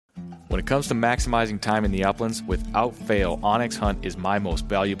When it comes to maximizing time in the uplands, without fail, onX Hunt is my most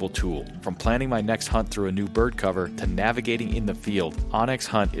valuable tool. From planning my next hunt through a new bird cover to navigating in the field, onX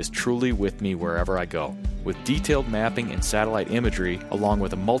Hunt is truly with me wherever I go. With detailed mapping and satellite imagery, along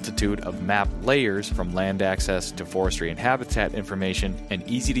with a multitude of map layers from land access to forestry and habitat information, and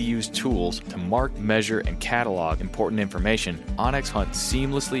easy-to-use tools to mark, measure, and catalog important information, onX Hunt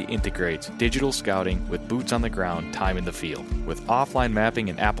seamlessly integrates digital scouting with boots on the ground time in the field. With offline mapping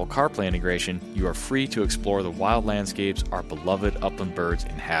and Apple CarPlay integration, you are free to explore the wild landscapes our beloved upland birds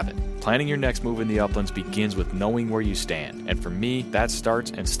inhabit. Planning your next move in the uplands begins with knowing where you stand, and for me, that starts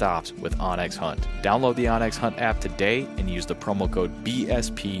and stops with onX Hunt. Download the onX Hunt app today and use the promo code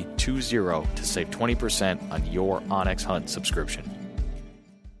BSP20 to save 20% on your onX Hunt subscription.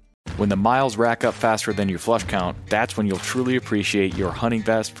 When the miles rack up faster than your flush count, that's when you'll truly appreciate your hunting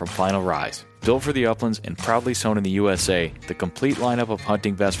vest from Final Rise. Built for the uplands and proudly sewn in the USA, the complete lineup of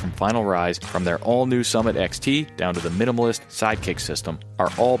hunting vests from Final Rise, from their all-new Summit XT down to the minimalist Sidekick system,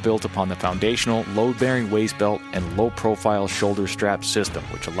 are all built upon the foundational load-bearing waist belt and low-profile shoulder strap system,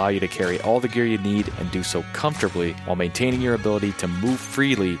 which allow you to carry all the gear you need and do so comfortably while maintaining your ability to move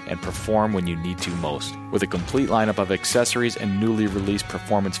freely and perform when you need to most. With a complete lineup of accessories and newly released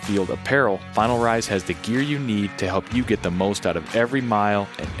performance field apparel, Final Rise has the gear you need to help you get the most out of every mile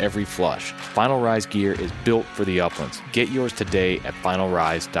and every flush. Final Rise gear is built for the uplands. Get yours today at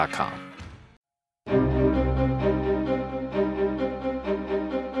finalrise.com.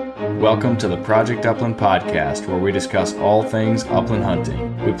 Welcome to the Project Upland podcast, where we discuss all things upland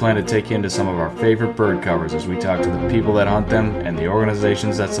hunting. We plan to take you into some of our favorite bird covers as we talk to the people that hunt them and the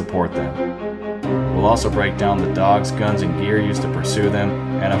organizations that support them. We'll also break down the dogs, guns, and gear used to pursue them,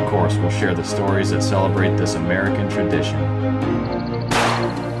 and of course, we'll share the stories that celebrate this American tradition.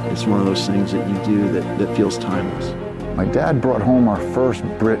 It's one of those things that you do that feels timeless. My dad brought home our first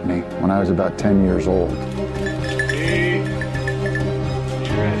Brittany when I was about 10 years old.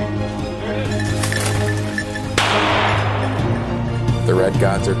 The red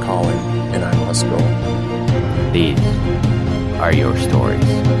gods are calling, and I must go. These are your stories.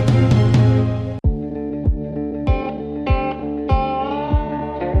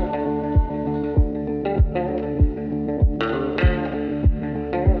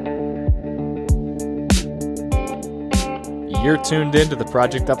 You're tuned in to the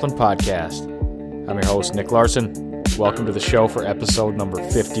Project Upland podcast. I'm your host, Nick Larson. Welcome to the show for episode number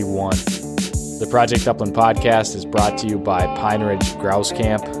 51. The Project Upland podcast is brought to you by Pine Ridge Grouse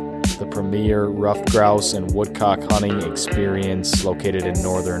Camp, the premier ruffed grouse and woodcock hunting experience located in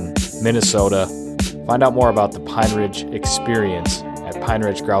northern Minnesota. Find out more about the Pine Ridge experience at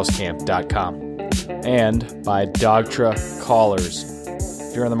pineridgegrousecamp.com. And by Dogtra Collars.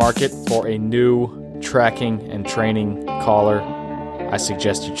 If you're in the market for a new tracking and training collar, I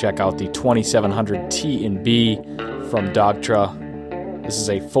suggest you check out the 2700 T&B from Dogtra. This is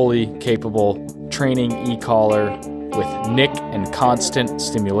a fully capable training e-collar with Nick and constant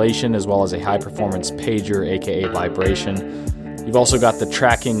stimulation, as well as a high-performance pager, aka vibration. You've also got the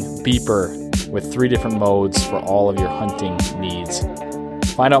tracking beeper with 3 different modes for all of your hunting needs.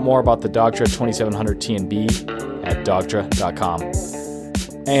 Find out more about the Dogtra 2700 T&B at dogtra.com.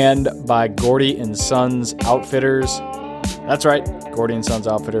 And by Gordy & Sons Outfitters. That's right, Gordy & Sons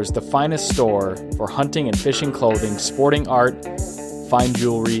Outfitters, the finest store for hunting and fishing clothing, sporting art, fine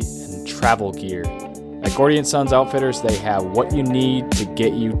jewelry, and travel gear. At Gordy & Sons Outfitters, they have what you need to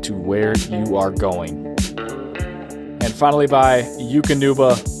get you to where you are going. And finally, by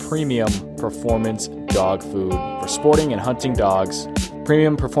Eukanuba Premium Performance Dog Food for sporting and hunting dogs.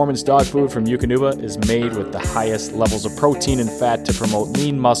 Premium performance dog food from Eukanuba is made with the highest levels of protein and fat to promote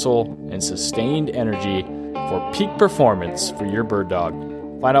lean muscle and sustained energy for peak performance for your bird dog.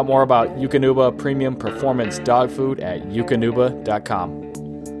 Find out more about Eukanuba Premium Performance Dog Food at eukanuba.com.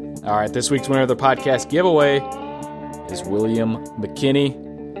 All right, this week's winner of the podcast giveaway is William McKinney.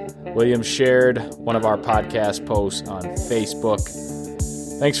 William shared one of our podcast posts on Facebook.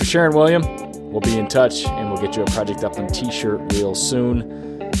 Thanks for sharing, William. We'll be in touch, and we'll get you a Project Upland t-shirt real soon.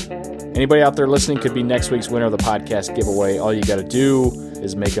 Anybody out there listening could be next week's winner of the podcast giveaway. All you got to do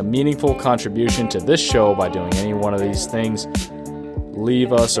is make a meaningful contribution to this show by doing any one of these things.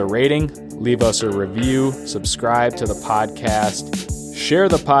 Leave us a rating, leave us a review, subscribe to the podcast, share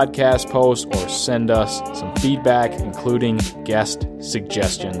the podcast post, or send us some feedback, including guest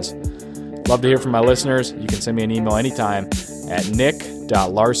suggestions. Love to hear from my listeners. You can send me an email anytime at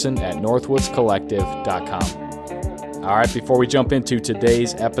nick.larson@northwoodscollective.com. All right, before we jump into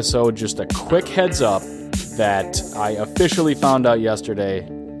today's episode, just a quick heads up that I officially found out yesterday.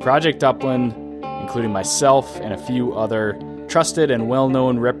 Project Upland, including myself and a few other trusted and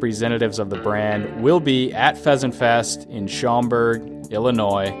well-known representatives of the brand will be at Pheasant Fest in Schaumburg,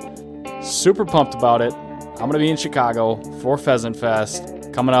 Illinois. Super pumped about it. I'm going to be in Chicago for Pheasant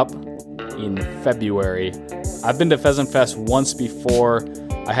Fest coming up in February. I've been to Pheasant Fest once before.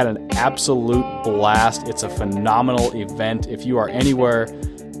 I had an absolute blast. It's a phenomenal event. If you are anywhere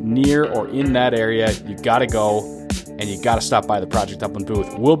near or in that area, you got to go and you got to stop by the Project Upland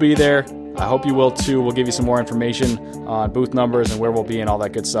booth. We'll be there. I hope you will too. We'll give you some more information on booth numbers and where we'll be and all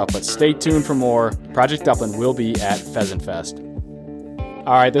that good stuff. But stay tuned for more. Project Upland will be at Pheasant Fest.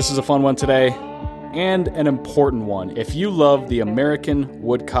 All right, this is a fun one today and an important one. If you love the American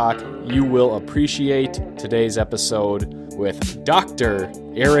woodcock, you will appreciate today's episode with Dr.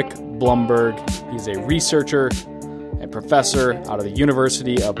 Eric Blumberg. He's a researcher and professor out of the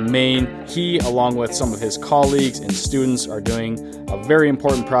University of Maine. He, along with some of his colleagues and students, are doing a very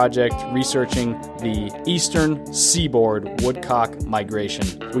important project researching the eastern seaboard woodcock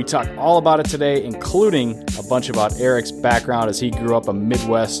migration. We talk all about it today, including a bunch about Eric's background as he grew up a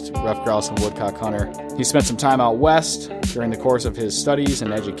Midwest ruffed grouse and woodcock hunter. He spent some time out west during the course of his studies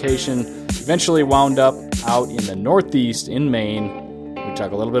and education, eventually wound up out in the Northeast in Maine. We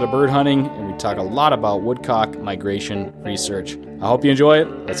talk a little bit of bird hunting, and we talk a lot about woodcock migration research. I hope you enjoy it.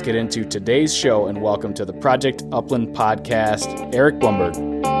 Let's get into today's show, and welcome to the Project Upland podcast, Eric Blumberg.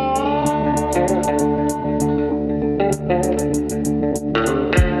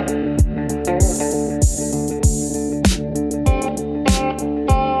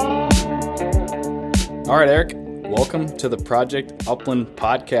 All right, Eric, welcome to the Project Upland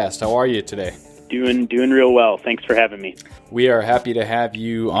podcast. How are you today? Doing real well. Thanks for having me. We are happy to have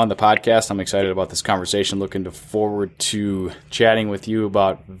you on the podcast. I'm excited about this conversation. Looking forward to chatting with you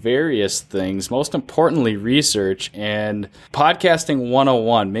about various things, most importantly, research and podcasting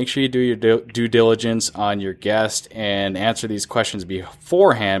 101. Make sure you do your due diligence on your guest and answer these questions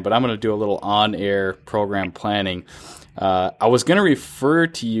beforehand, but I'm going to do a little on-air program planning. I was going to refer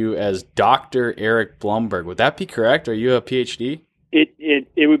to you as Dr. Eric Blumberg. Would that be correct? Are you a PhD?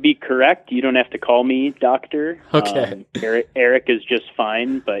 It would be correct. You don't have to call me doctor. Okay. Eric is just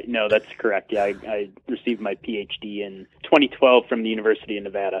fine, but no, that's correct. Yeah, I received my PhD in 2012 from the University of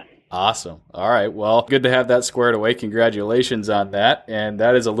Nevada. Awesome. All right. Well, good to have that squared away. Congratulations on that. And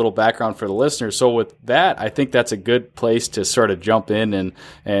that is a little background for the listeners. So with that, I think that's a good place to sort of jump in,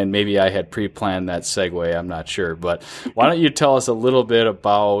 and maybe I had pre-planned that segue. I'm not sure. But why don't you tell us a little bit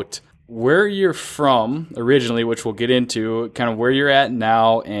about where you're from originally, which we'll get into, kind of where you're at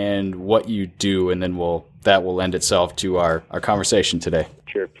now and what you do, and then that will lend itself to our conversation today.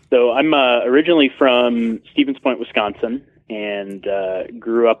 Sure. So I'm originally from Stevens Point, Wisconsin, and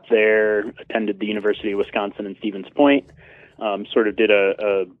grew up there, attended the University of Wisconsin in Stevens Point, sort of did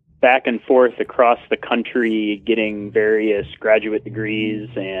a back and forth across the country, getting various graduate degrees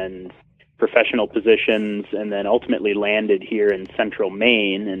and professional positions, and then ultimately landed here in central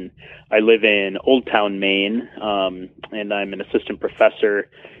Maine. And I live in Old Town, Maine, and I'm an assistant professor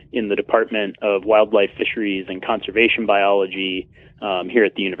in the Department of Wildlife, Fisheries, and Conservation Biology here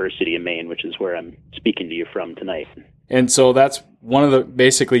at the University of Maine, which is where I'm speaking to you from tonight. And so that's one of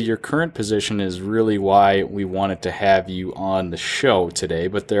basically your current position is really why we wanted to have you on the show today.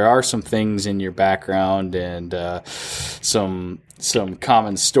 But there are some things in your background and some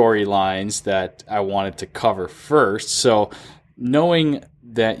common storylines that I wanted to cover first. So knowing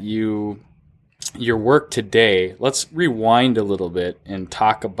that your work today, let's rewind a little bit and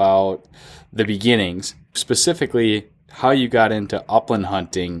talk about the beginnings, specifically how you got into upland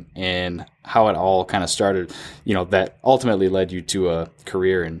hunting and how it all kind of started, that ultimately led you to a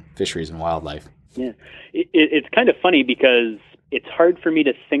career in fisheries and wildlife. Yeah, it's kind of funny because it's hard for me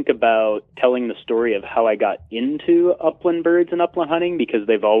to think about telling the story of how I got into upland birds and upland hunting because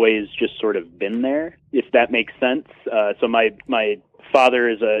they've always just sort of been there, if that makes sense. So my father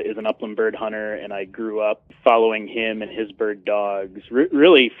is an upland bird hunter, and I grew up following him and his bird dogs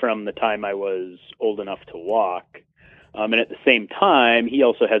really from the time I was old enough to walk. And at the same time, he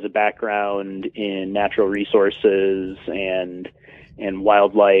also has a background in natural resources and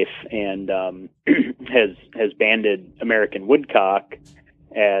wildlife, and has banded American woodcock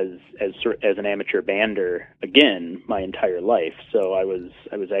as an amateur bander again my entire life. So I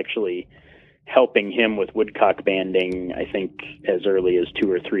was actually helping him with woodcock banding, I think, as early as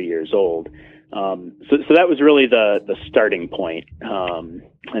 2 or 3 years old. So that was really the starting point.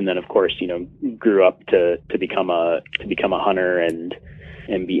 And then, of course, grew up to become a hunter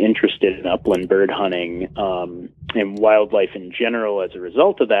and be interested in upland bird hunting and wildlife in general as a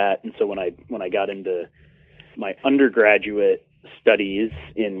result of that. And so when I got into my undergraduate studies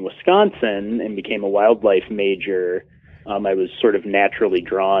in Wisconsin and became a wildlife major, I was sort of naturally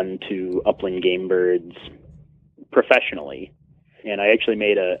drawn to upland game birds professionally. And I actually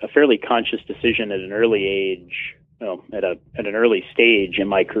made a fairly conscious decision at an early age, at an early stage in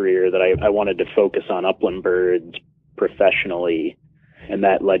my career, that I wanted to focus on upland birds professionally. And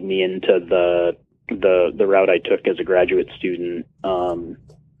that led me into the route I took as a graduate student,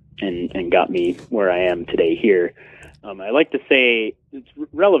 and got me where I am today here. I like to say it's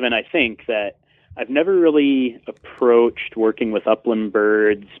relevant, I think, that I've never really approached working with upland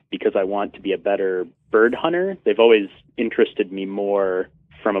birds because I want to be a better bird hunter. They've always interested me more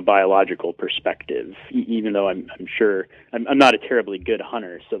from a biological perspective, even though I'm sure I'm not a terribly good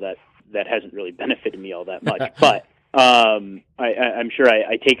hunter, so that hasn't really benefited me all that much. But I'm sure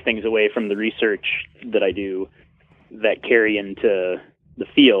I take things away from the research that I do that carry into the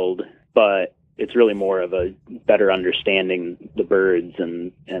field, but it's really more of a better understanding the birds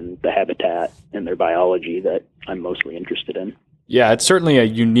and the habitat and their biology that I'm mostly interested in. Yeah, it's certainly a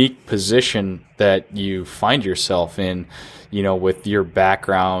unique position that you find yourself in, with your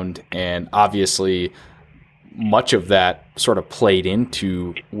background, and obviously much of that sort of played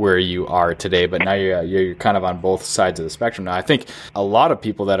into where you are today, but now you're kind of on both sides of the spectrum. Now, I think a lot of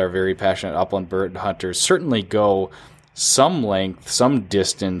people that are very passionate upland bird hunters certainly go some length, some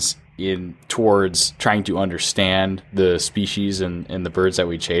distance in towards trying to understand the species and the birds that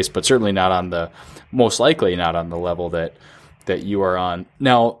we chase, but certainly most likely not on the level that you are on.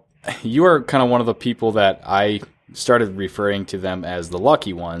 Now, you are kind of one of the people that I started referring to them as the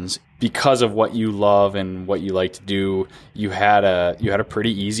lucky ones because of what you love and what you like to do. You had a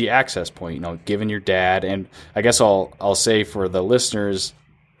pretty easy access point, given your dad. And I guess I'll say for the listeners,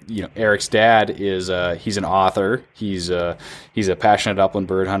 Eric's dad is he's an author. He's a passionate upland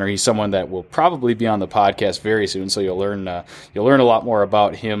bird hunter. He's someone that will probably be on the podcast very soon, so you'll learn a lot more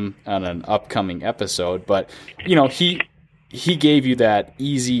about him on an upcoming episode. But he gave you that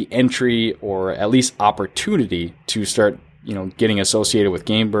easy entry, or at least opportunity, to start getting associated with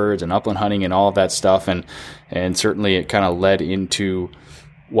game birds and upland hunting and all of that stuff, and certainly it kind of led into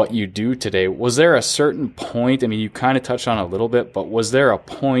what you do today. Was there a certain point, you kind of touched on it a little bit, but was there a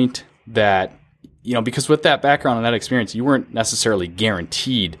point that, because with that background and that experience, you weren't necessarily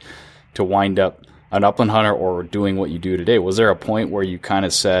guaranteed to wind up an upland hunter or doing what you do today? Was there a point where you kind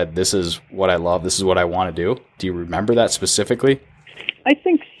of said, this is what I love, this is what I want to do? Do you remember that specifically? I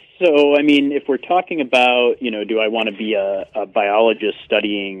think so. If we're talking about, do I want to be a biologist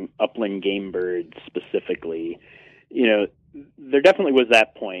studying upland game birds specifically, there definitely was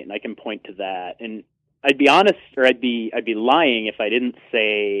that point, and I can point to that. And I'd be honest, or I'd be lying if I didn't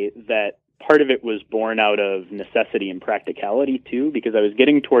say that part of it was born out of necessity and practicality too, because I was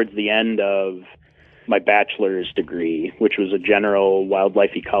getting towards the end of my bachelor's degree, which was a general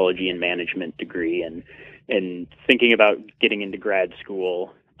wildlife ecology and management degree, and thinking about getting into grad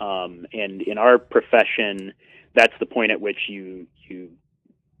school. And in our profession, that's the point at which you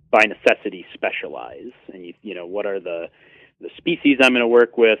by necessity specialize, and what are the species I'm going to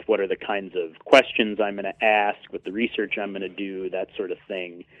work with, what are the kinds of questions I'm going to ask with the research I'm going to do, that sort of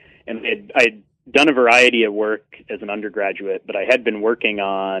thing. And I'd done a variety of work as an undergraduate, but I had been working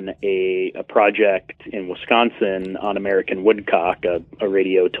on a project in Wisconsin on American woodcock, a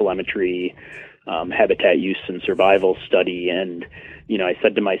radio telemetry habitat use and survival study. And I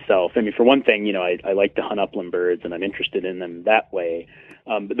said to myself, for one thing, I like to hunt upland birds and I'm interested in them that way.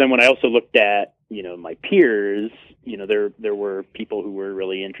 But then when I also looked at, my peers, there were people who were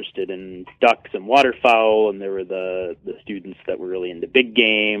really interested in ducks and waterfowl, and there were the students that were really into big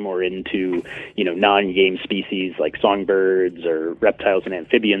game or into, non-game species like songbirds or reptiles and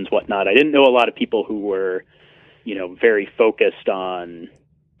amphibians, whatnot. I didn't know a lot of people who were, very focused on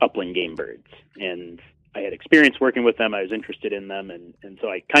upland game birds. And I had experience working with them. I was interested in them. And so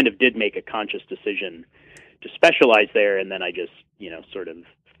I kind of did make a conscious decision to specialize there. And then I just, sort of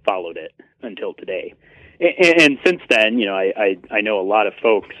followed it until today. And since then, I know a lot of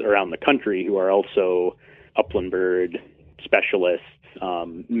folks around the country who are also upland bird specialists.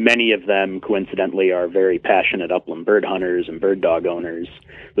 Many of them, coincidentally, are very passionate upland bird hunters and bird dog owners.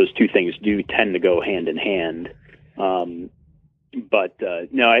 Those two things do tend to go hand in hand. But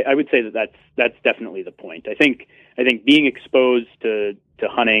no, I would say that's definitely the point. I think being exposed to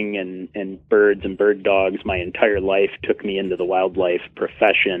hunting and birds and bird dogs my entire life took me into the wildlife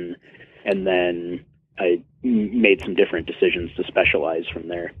profession, and then I made some different decisions to specialize from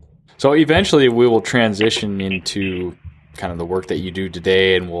there. So eventually we will transition into kind of the work that you do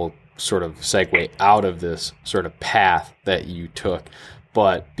today, and we'll sort of segue out of this sort of path that you took.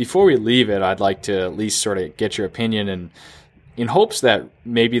 But before we leave it, I'd like to at least sort of get your opinion, and in hopes that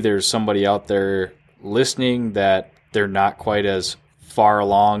maybe there's somebody out there listening that they're not quite as far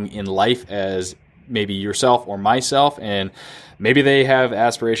along in life as maybe yourself or myself, and maybe they have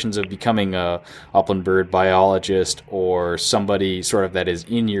aspirations of becoming a upland bird biologist or somebody sort of that is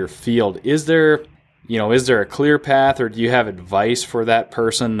in your field. Is there a clear path, or do you have advice for that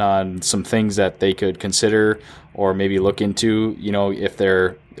person on some things that they could consider or maybe look into, if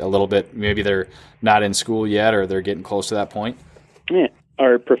they're a little bit, maybe they're not in school yet or they're getting close to that point? Yeah.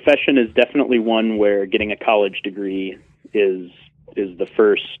 Our profession is definitely one where getting a college degree is the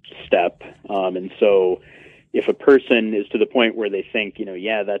first step. And so if a person is to the point where they think,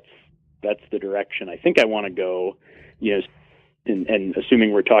 that's the direction I think I want to go, and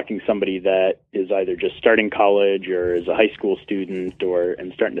assuming we're talking somebody that is either just starting college or is a high school student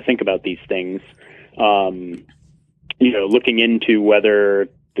and starting to think about these things, looking into whether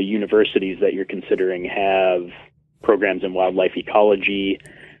the universities that you're considering have programs in wildlife ecology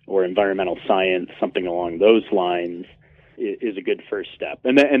or environmental science, something along those lines, is a good first step.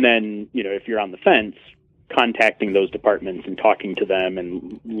 And then, if you're on the fence, contacting those departments and talking to them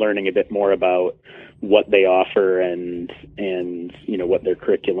and learning a bit more about what they offer and what their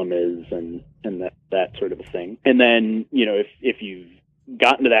curriculum is and that sort of a thing. And then, if you've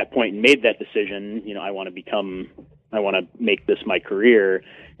gotten to that point and made that decision, I want to make this my career,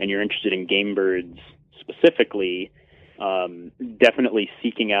 and you're interested in game birds specifically, definitely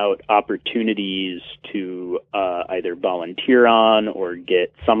seeking out opportunities to either volunteer on or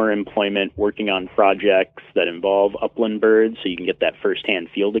get summer employment working on projects that involve upland birds, so you can get that firsthand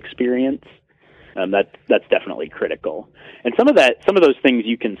field experience. That's definitely critical. And some of those things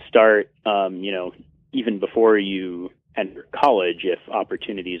you can start, even before you enter college, if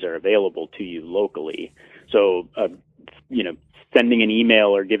opportunities are available to you locally. So, sending an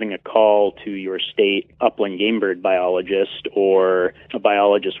email or giving a call to your state upland game bird biologist or a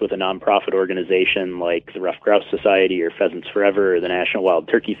biologist with a nonprofit organization like the Ruffed Grouse Society or Pheasants Forever or the National Wild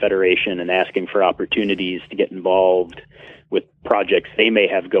Turkey Federation, and asking for opportunities to get involved with projects they may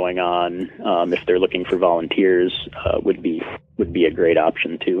have going on, if they're looking for volunteers, would be a great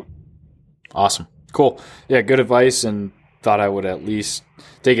option too. Awesome. Cool. Yeah, good advice, and thought I would at least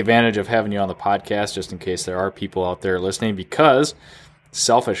take advantage of having you on the podcast just in case there are people out there listening, because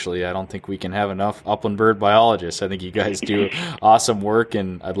selfishly, I don't think we can have enough upland bird biologists. I think you guys do awesome work,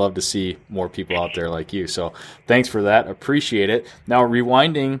 and I'd love to see more people out there like you. So thanks for that. Appreciate it. Now,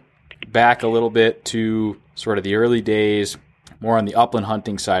 rewinding back a little bit to sort of the early days, more on the upland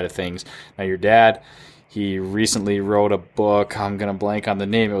hunting side of things. Now, your dad, he recently wrote a book. I'm going to blank on the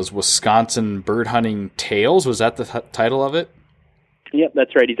name. It was Wisconsin Bird Hunting Tales. Was that the title of it? Yep,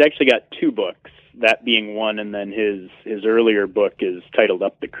 that's right. He's actually got two books, that being one, and then his earlier book is titled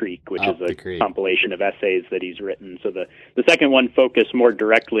Up the Creek, which is a compilation of essays that he's written. So the second one focused more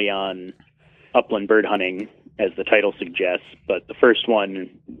directly on upland bird hunting, as the title suggests, but the first one,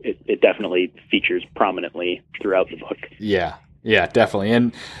 it definitely features prominently throughout the book. Yeah, definitely.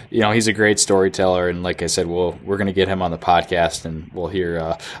 And, he's a great storyteller. And like I said, we're going to get him on the podcast, and we'll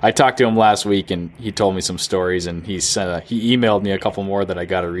hear. I talked to him last week, and he told me some stories, and he emailed me a couple more that I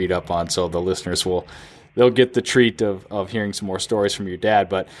got to read up on. So the listeners they'll get the treat of hearing some more stories from your dad.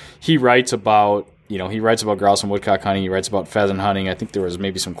 But he writes about, grouse and woodcock hunting. He writes about pheasant hunting. I think there was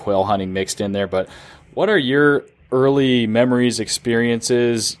maybe some quail hunting mixed in there. But what are your early memories,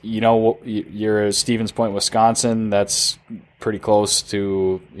 experiences? You're at Stevens Point, Wisconsin. That's pretty close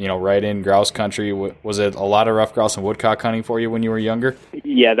to, right in grouse country. Was it a lot of ruffed grouse and woodcock hunting for you when you were younger?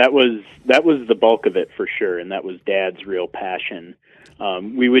 Yeah, that was the bulk of it for sure, and that was Dad's real passion.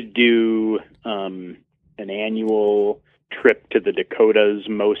 We would do an annual trip to the Dakotas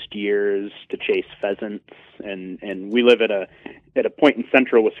most years to chase pheasants, and we live at a point in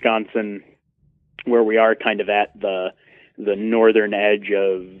central Wisconsin where we are kind of at the northern edge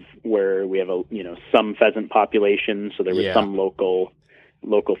of where we have some pheasant population, so there was some local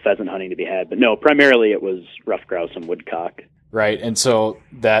pheasant hunting to be had. But no, primarily it was ruffed grouse and woodcock. Right, and so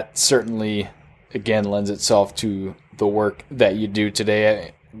that certainly, again, lends itself to the work that you do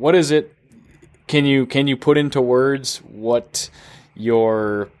today. What is it? Can you put into words what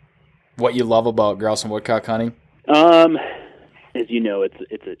you love about grouse and woodcock hunting? As you know,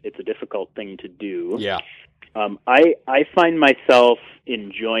 it's a difficult thing to do. Yeah. I find myself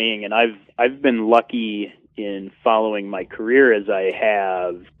enjoying, and I've been lucky in following my career as I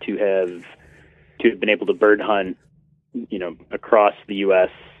have been able to bird hunt, across the U.S.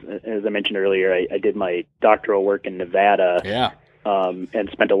 As I mentioned earlier, I did my doctoral work in Nevada. Yeah. And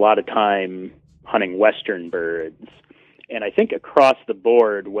spent a lot of time hunting western birds. And I think across the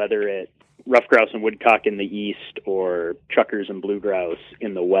board, whether it's ruffed grouse and woodcock in the east or chuckers and blue grouse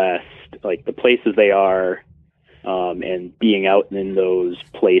in the west, like the places they are And being out in those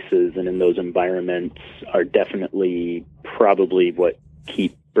places and in those environments are definitely probably what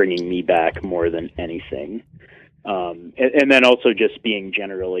keep bringing me back more than anything. And then also just being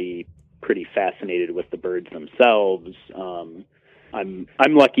generally pretty fascinated with the birds themselves. I'm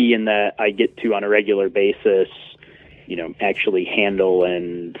lucky in that I get to, on a regular basis, actually handle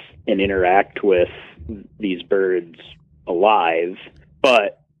and interact with these birds alive,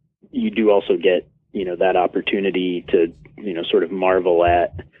 but you do also get, that opportunity to, sort of marvel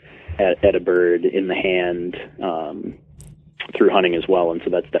at a bird in the hand, through hunting as well. And so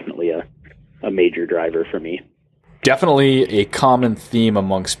that's definitely a major driver for me. Definitely a common theme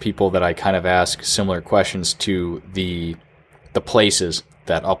amongst people that I kind of ask similar questions to the places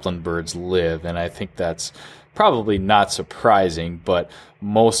that upland birds live. And I think that's probably not surprising, but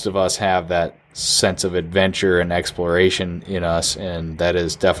most of us have that sense of adventure and exploration in us. And that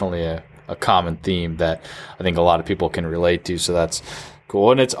is definitely a common theme that I think a lot of people can relate to. So that's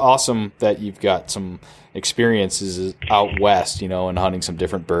cool. And it's awesome that you've got some experiences out west, and hunting some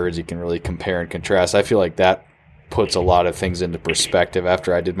different birds. You can really compare and contrast. I feel like that puts a lot of things into perspective.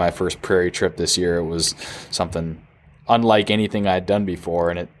 After I did my first prairie trip this year, it was something unlike anything I'd done before,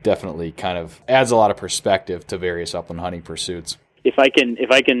 and it definitely kind of adds a lot of perspective to various upland hunting pursuits. If I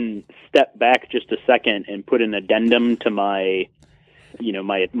can step back just a second and put an addendum to my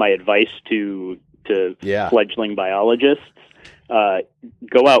advice to fledgling biologists,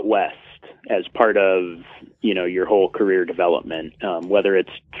 go out west as part of your whole career development, whether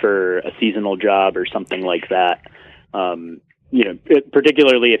it's for a seasonal job or something like that.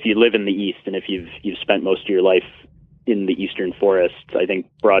 Particularly if you live in the East and if you've spent most of your life in the eastern forests, I think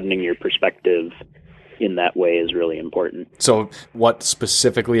broadening your perspective in that way is really important. So what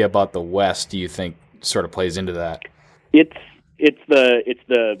specifically about the West do you think sort of plays into that? It's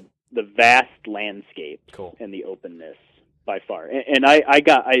the vast landscape. Cool. And the openness by far. And I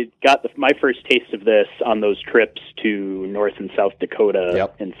got my first taste of this on those trips to North and South Dakota.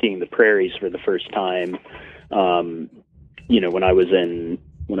 Yep. And seeing the prairies for the first time. When I was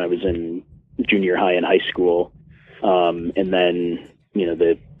in junior high and high school. And then,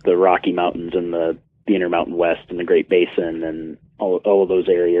 the Rocky Mountains and the Intermountain West and the Great Basin and all of those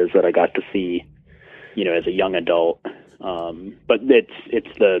areas that I got to see, as a young adult. But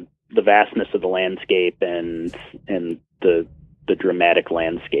it's the vastness of the landscape and the dramatic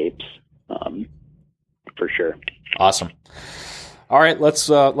landscapes, for sure. Awesome. All right, let's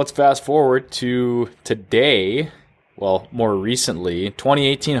fast forward to today. Well, more recently,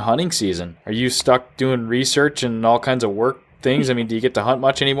 2018 hunting season. Are you stuck doing research and all kinds of work things? I mean, do you get to hunt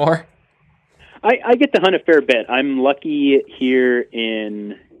much anymore? I get to hunt a fair bit. I'm lucky here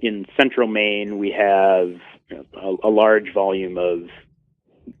in central Maine. We have a large volume of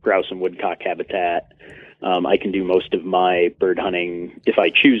grouse and woodcock habitat. I can do most of my bird hunting, if I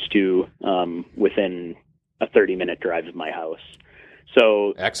choose to, within a 30-minute drive of my house.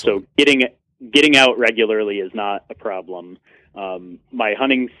 So, excellent. So getting out regularly is not a problem. My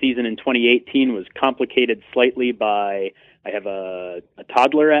hunting season in 2018 was complicated slightly by I have a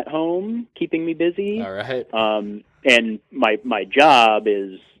toddler at home keeping me busy. All right. And my job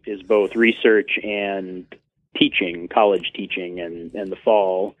is both research and teaching, college teaching, and the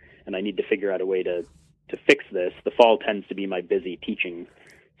fall. And I need to figure out a way to fix this. The fall tends to be my busy teaching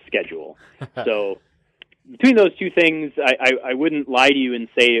schedule. So between those two things, I wouldn't lie to you and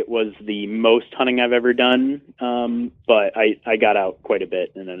say it was the most hunting I've ever done, but I got out quite a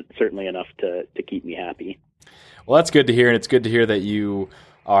bit, and certainly enough to keep me happy. Well, that's good to hear, and it's good to hear that you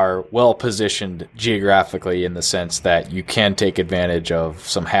are well positioned geographically in the sense that you can take advantage of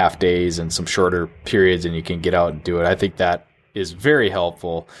some half days and some shorter periods, and you can get out and do it. I think that is very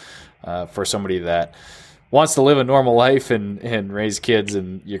helpful for somebody that wants to live a normal life and raise kids,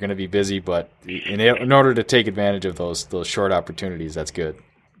 and you're going to be busy, but in order to take advantage of those short opportunities, that's good.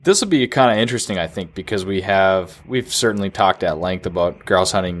 This will be kind of interesting, I think, because we've certainly talked at length about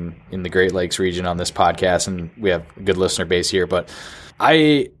grouse hunting in the Great Lakes region on this podcast, and we have a good listener base here, but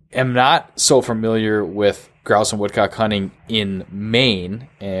I am not so familiar with grouse and woodcock hunting in Maine,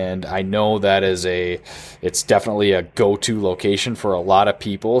 and I know that it's definitely a go-to location for a lot of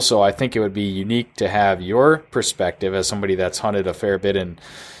people, so I think it would be unique to have your perspective as somebody that's hunted a fair bit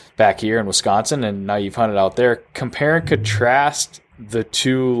back here in Wisconsin, and now you've hunted out there. Compare and contrast the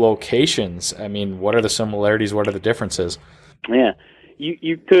two locations. I mean, what are the similarities? What are the differences? Yeah,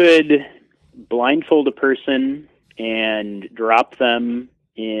 you could blindfold a person and drop them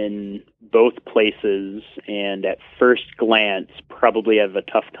in both places, and at first glance probably have a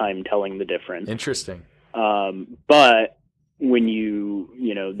tough time telling the difference. Interesting. But when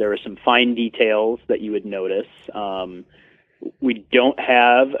there are some fine details that you would notice. We don't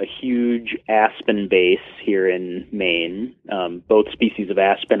have a huge aspen base here in Maine. Both species of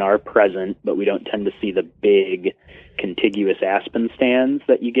aspen are present, but we don't tend to see the big contiguous aspen stands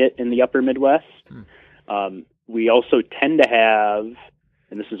that you get in the upper Midwest. We also tend to have,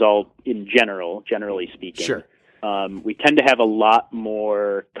 and this is all in generally speaking, Sure. We tend to have a lot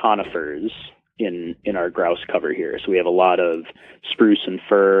more conifers in our grouse cover here. So we have a lot of spruce and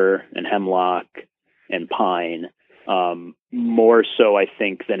fir and hemlock and pine. More so, I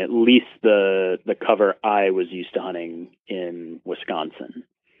think, than at least the cover I was used to hunting in Wisconsin.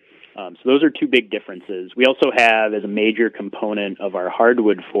 So those are two big differences. We also have, as a major component of our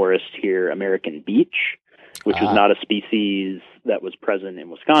hardwood forest here, American beech, which is not a species that was present in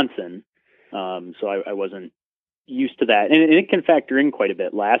Wisconsin. So I wasn't used to that. And it can factor in quite a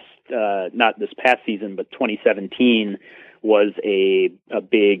bit. Not this past season, but 2017 was a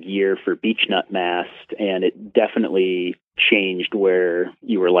big year for beechnut mast, and it definitely changed where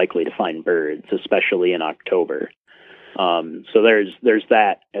you were likely to find birds, especially in October. So there's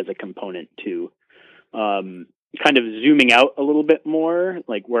that as a component too. Kind of zooming out a little bit more,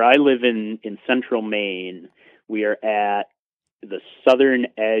 like where I live in central Maine, we are at the southern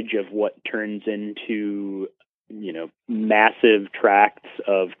edge of what turns into massive tracts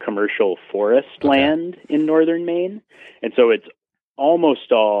of commercial forest land in northern Maine. And so it's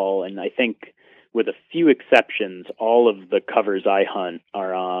almost all, and I think with a few exceptions, all of the covers I hunt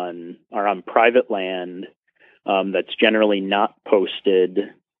are on private land that's generally not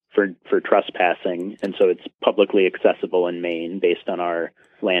posted for trespassing. And so it's publicly accessible in Maine based on our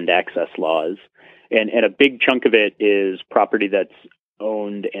land access laws. And a big chunk of it is property that's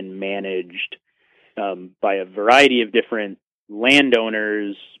owned and managed by a variety of different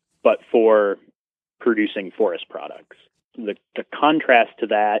landowners, but for producing forest products. The contrast to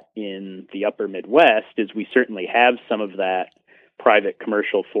that in the upper Midwest is we certainly have some of that private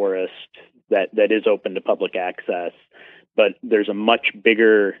commercial forest that is open to public access, but there's a much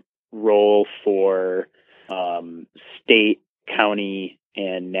bigger role for state, county,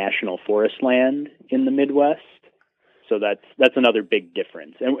 and national forest land in the Midwest. So that's another big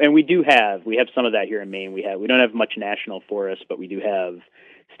difference. And we have some of that here in Maine. We don't have much national forest, but we do have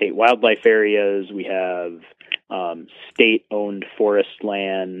state wildlife areas. We have state-owned forest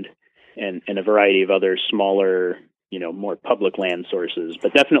land and a variety of other smaller, more public land sources.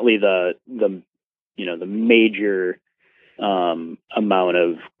 But definitely the major amount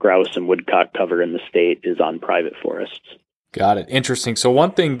of grouse and woodcock cover in the state is on private forests. Got it. Interesting. So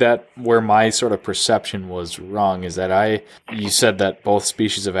one thing where my sort of perception was wrong is that you said that both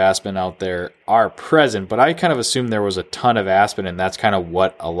species of aspen out there are present, but I kind of assumed there was a ton of aspen, and that's kind of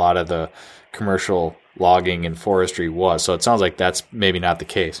what a lot of the commercial logging and forestry was. So it sounds like that's maybe not the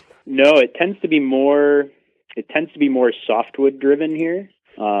case. No, it tends to be more softwood driven here.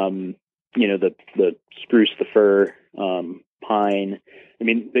 The spruce, the fir, pine. I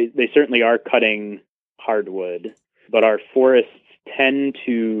mean, they certainly are cutting hardwood, but our forests tend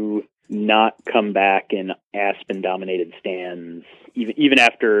to not come back in aspen-dominated stands, even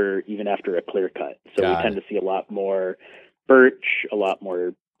after a clear cut. So we tend to see a lot more birch, a lot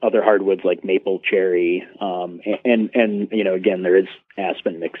more other hardwoods like maple, cherry, and again, there is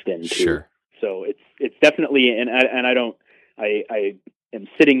aspen mixed in too. Sure. So it's definitely, I am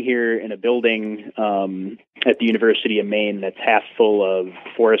sitting here in a building at the University of Maine that's half full of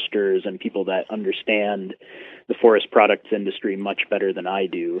foresters and people that understand the forest products industry much better than I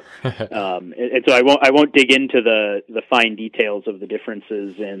do. And so I won't dig into the fine details of the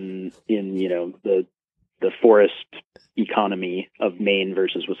differences in the forest economy of Maine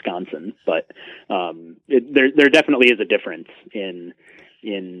versus Wisconsin, but there definitely is a difference in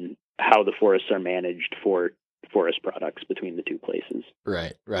how the forests are managed for forest products between the two places.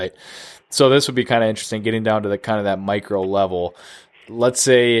 Right. So this would be kind of interesting, getting down to the kind of that micro level. Let's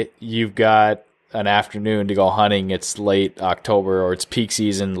say you've got an afternoon to go hunting. It's late October or it's peak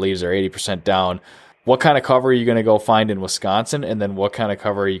season. Leaves are 80% down. What kind of cover are you going to go find in Wisconsin? And then what kind of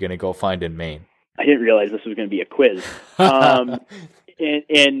cover are you going to go find in Maine? I didn't realize this was going to be a quiz.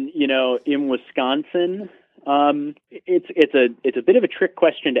 In Wisconsin, it's a bit of a trick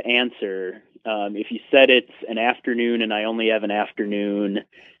question to answer. If you said it's an afternoon and I only have an afternoon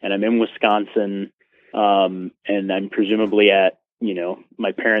and I'm in Wisconsin, and I'm presumably at,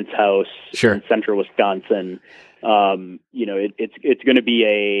 my parents' house in central Wisconsin, it's going to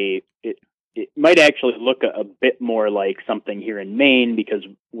be it might actually look a bit more like something here in Maine, because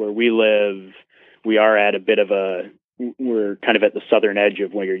where we live, we are at a bit of a we're kind of at the southern edge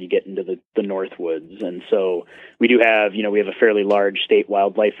of where you get into the North Woods. And so we do have, we have a fairly large state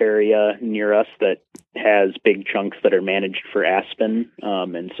wildlife area near us that has big chunks that are managed for aspen.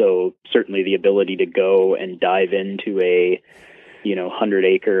 And so certainly the ability to go and dive into a,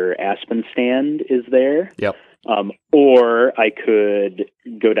 100-acre aspen stand is there. Yep. Or I could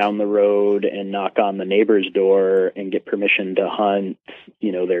go down the road and knock on the neighbor's door and get permission to hunt,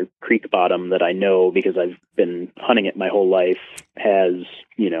 their creek bottom that I know because I've been hunting it my whole life has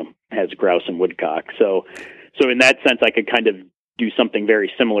grouse and woodcock. So in that sense, I could kind of do something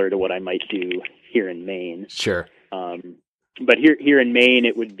very similar to what I might do here in Maine. Sure. But here in Maine,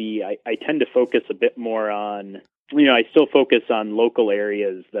 it would be, I tend to focus a bit more on, I still focus on local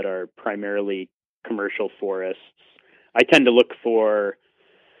areas that are primarily commercial forests. I tend to look for,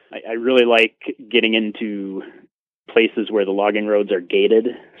 I really like getting into places where the logging roads are gated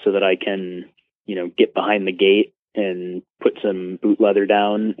so that I can, get behind the gate and put some boot leather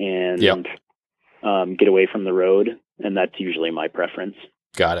down and get away from the road. And that's usually my preference.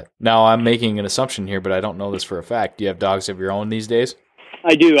 Got it. Now I'm making an assumption here, but I don't know this for a fact. Do you have dogs of your own these days?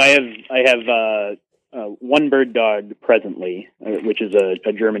 I do. I have one bird dog presently, which is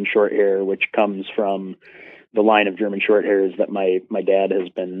a German Shorthair, which comes from the line of German Shorthairs that my dad has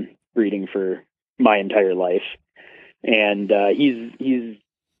been breeding for my entire life. And he's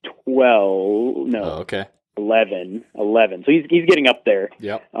 11. So he's getting up there.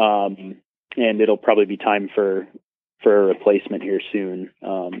 Yep. And it'll probably be time for a replacement here soon.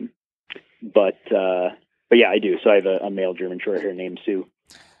 But yeah, I do. So I have a male German Shorthair named Sue.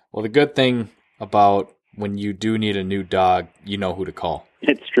 Well, the good thing about when you do need a new dog, you know who to call.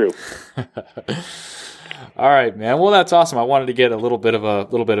 It's true. All right, man. Well, that's awesome. I wanted to get a little bit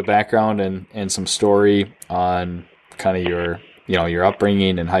of background and some story on kind of your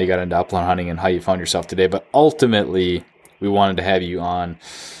upbringing and how you got into upland hunting and how you found yourself today. But ultimately, we wanted to have you on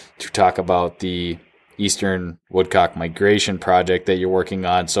to talk about the Eastern Woodcock Migration Project that you're working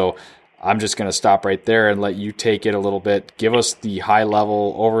on. So I'm just going to stop right there and let you take it a little bit. Give us the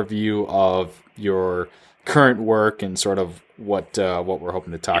high-level overview of your current work and sort of what we're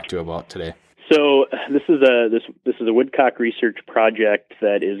hoping to talk to you about today. So this is a woodcock research project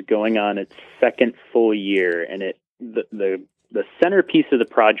that is going on its second full year, and the centerpiece of the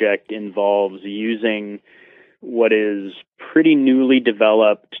project involves using what is pretty newly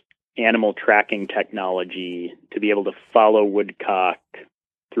developed animal tracking technology to be able to follow woodcock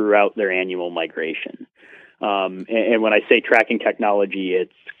throughout their annual migration. And when I say tracking technology,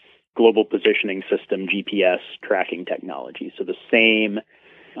 it's global positioning system, GPS tracking technology. So the same,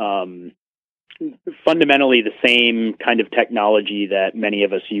 fundamentally the same kind of technology that many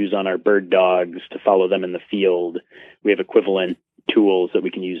of us use on our bird dogs to follow them in the field. We have equivalent tools that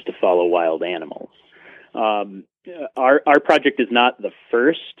we can use to follow wild animals. Our project is not the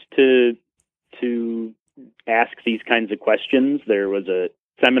first to ask these kinds of questions. There was a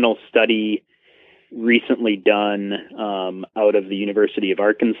seminal study recently done out of the University of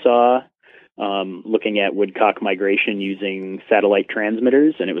Arkansas looking at woodcock migration using satellite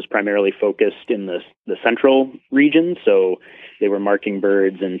transmitters, and it was primarily focused in the central region. So they were marking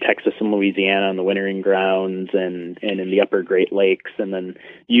birds in Texas and Louisiana on the wintering grounds and in the upper Great Lakes, and then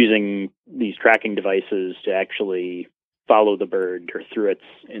using these tracking devices to actually follow the bird or through its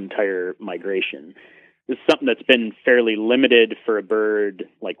entire migration. This is something that's been fairly limited for a bird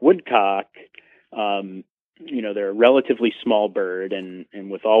like woodcock. They're a relatively small bird, and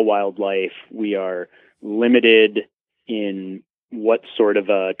with all wildlife, we are limited in what sort of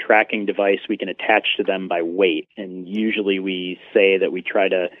a tracking device we can attach to them by weight. And usually we say that we try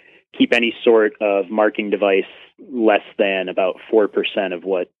to keep any sort of marking device less than about 4% of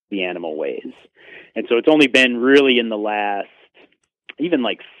what the animal weighs. And so it's only been really in the last, even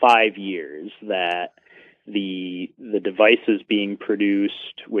like 5 years, that the devices being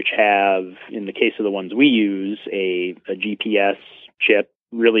produced, which have, in the case of the ones we use, a GPS chip,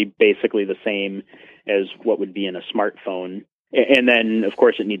 really basically the same as what would be in a smartphone. And then, of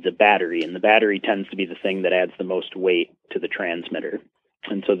course, it needs a battery, and the battery tends to be the thing that adds the most weight to the transmitter.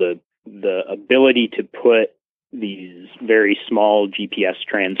 And so the ability to put these very small GPS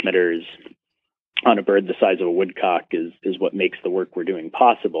transmitters on a bird the size of a woodcock is what makes the work we're doing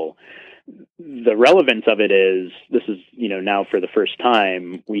possible. The relevance of it is, this is, now for the first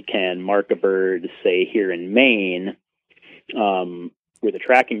time, we can mark a bird, say here in Maine, with a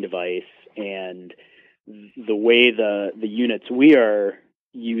tracking device, and the way the units we are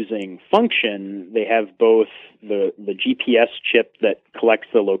using function, they have both the GPS chip that collects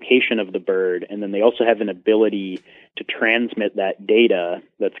the location of the bird, and then they also have an ability to transmit that data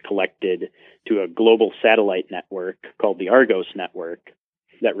that's collected to a global satellite network called the Argos network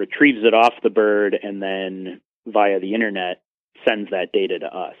that retrieves it off the bird and then via the internet sends that data to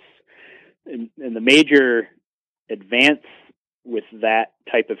us. And the major advance with that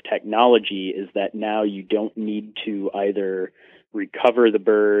type of technology is that now you don't need to either recover the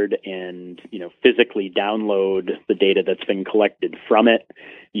bird and, physically download the data that's been collected from it.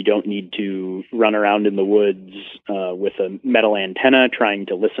 You don't need to run around in the woods with a metal antenna trying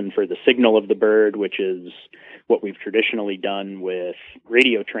to listen for the signal of the bird, which is what we've traditionally done with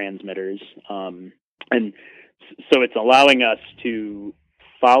radio transmitters. And so it's allowing us to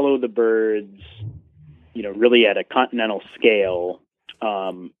follow the birds, really at a continental scale,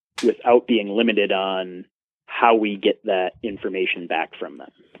 without being limited on how we get that information back from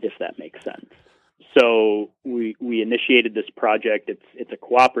them, if that makes sense. So we initiated this project. It's a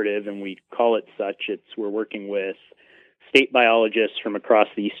cooperative, and we call it such. We're working with state biologists from across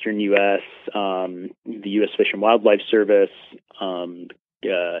the eastern U.S., the U.S. Fish and Wildlife Service,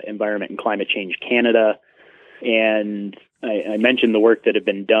 Environment and Climate Change Canada, and I mentioned the work that had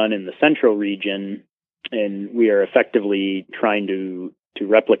been done in the central region, and we are effectively trying to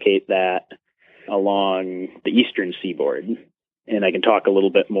replicate that along the eastern seaboard. And I can talk a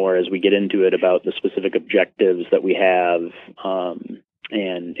little bit more as we get into it about the specific objectives that we have,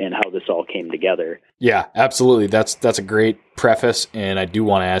 and how this all came together. Yeah, absolutely. That's a great preface, and I do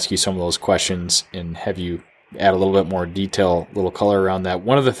want to ask you some of those questions and have you add a little bit more detail, a little color around that.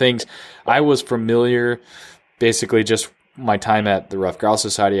 One of the things I was familiar, basically just my time at the Rough Grouse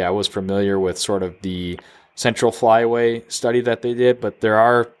Society, I was familiar with sort of the central flyaway study that they did, but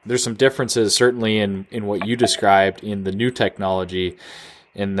there's some differences certainly in what you described in the new technology,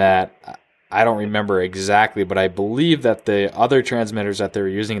 in that I don't remember exactly, but I believe that the other transmitters that they were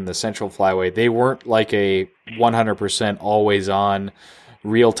using in the central flyway, they weren't like a 100% always on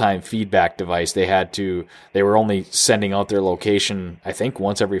real-time feedback device. They were only sending out their location, I think,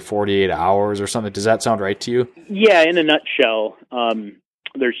 once every 48 hours or something. Does that sound right to you? Yeah, in a nutshell,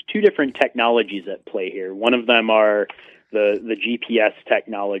 there's two different technologies at play here. One of them are the GPS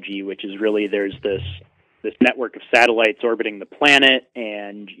technology, which is really there's this network of satellites orbiting the planet,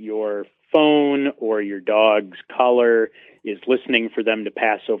 and your phone or your dog's collar is listening for them to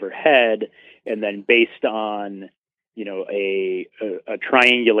pass overhead, and then based on a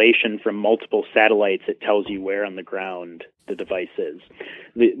triangulation from multiple satellites, it tells you where on the ground the device is.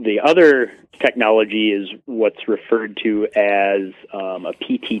 The other technology is what's referred to as a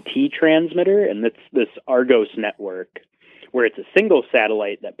PTT transmitter, and that's this Argos network, where it's a single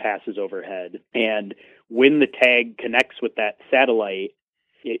satellite that passes overhead. And when the tag connects with that satellite,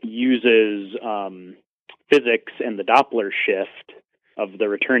 it uses physics and the Doppler shift of the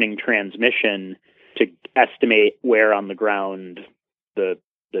returning transmission to estimate where on the ground the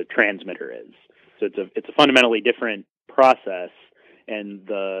transmitter is. So it's a fundamentally different process, and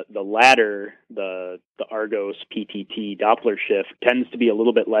the latter, the Argos PTT Doppler shift, tends to be a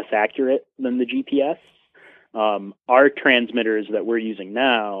little bit less accurate than the GPS. Our transmitters that we're using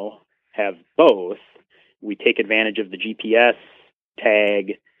now have both. We take advantage of the GPS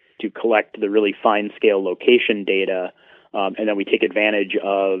tag to collect the really fine-scale location data, and then we take advantage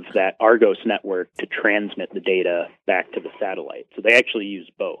of that Argos network to transmit the data back to the satellite. So they actually use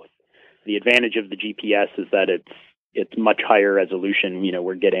both. The advantage of the GPS is that it's much higher resolution.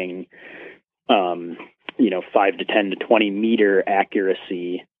 We're getting 5 to 10 to 20 meter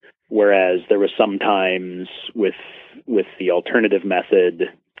accuracy, whereas there was sometimes with the alternative method,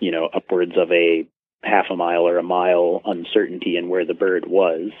 upwards of a half a mile or a mile uncertainty in where the bird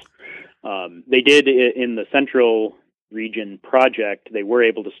was. They did in the central region project, they were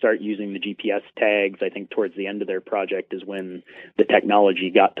able to start using the GPS tags. I think towards the end of their project is when the technology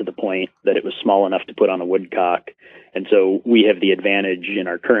got to the point that it was small enough to put on a woodcock. And so we have the advantage in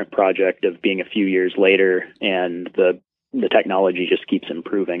our current project of being a few years later, and the technology just keeps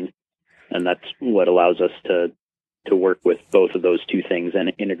improving. And that's what allows us to work with both of those two things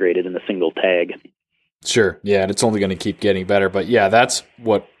and integrated in a single tag. Sure. Yeah, and it's only going to keep getting better. But yeah, that's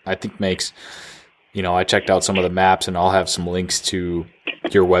what I think makes, I checked out some of the maps, and I'll have some links to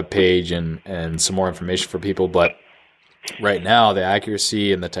your webpage and some more information for people. But right now, the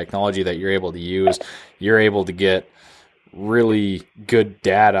accuracy and the technology that you're able to use, you're able to get really good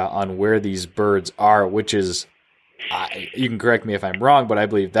data on where these birds are, which is, you can correct me if I'm wrong, but I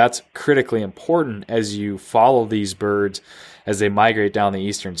believe that's critically important as you follow these birds as they migrate down the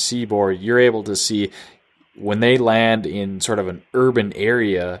eastern seaboard. You're able to see when they land in sort of an urban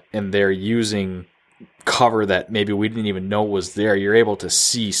area and they're using cover that maybe we didn't even know was there, you're able to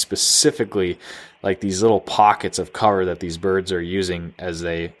see specifically like these little pockets of cover that these birds are using as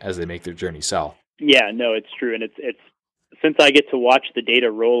they make their journey south. Yeah, no, it's true. And it's since I get to watch the data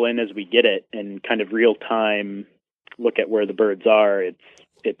roll in as we get it and kind of real time look at where the birds are,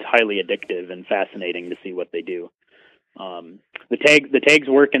 it's highly addictive and fascinating to see what they do. The tags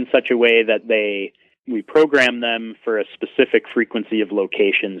work in such a way that we program them for a specific frequency of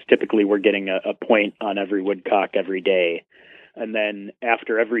locations. Typically, we're getting a point on every woodcock every day. And then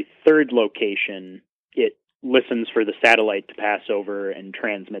after every third location, it listens for the satellite to pass over and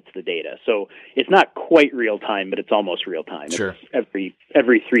transmits the data. So it's not quite real time, but it's almost real time. Sure. It's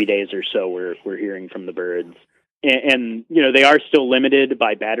every 3 days or so, we're hearing from the birds. And they are still limited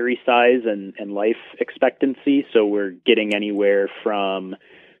by battery size and life expectancy. So we're getting anywhere from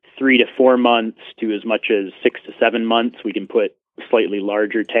 3 to 4 months to as much as 6 to 7 months. We can put slightly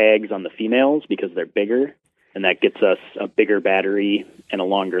larger tags on the females because they're bigger, and that gets us a bigger battery and a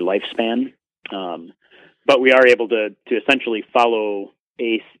longer lifespan. But we are able to essentially follow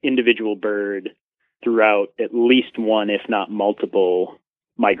a individual bird throughout at least one, if not multiple,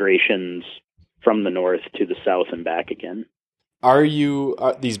 migrations from the north to the south and back again. Are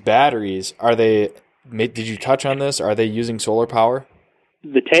these batteries, did you touch on this? Are they using solar power?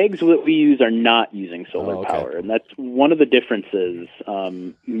 The tags that we use are not using solar okay. power, and that's one of the differences.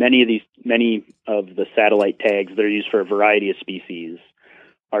 Many of the satellite tags that are used for a variety of species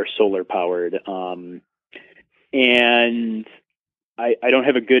are solar powered. And I don't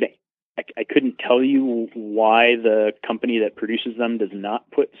have I couldn't tell you why the company that produces them does not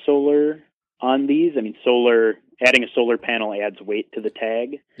put solar on these. I mean, adding a solar panel adds weight to the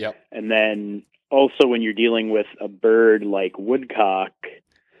tag. Yep. And then also when you're dealing with a bird like woodcock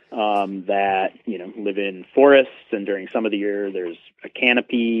that, live in forests, and during some of the year there's a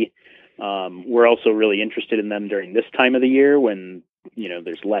canopy. We're also really interested in them during this time of the year when,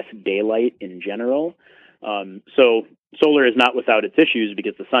 there's less daylight in general. So solar is not without its issues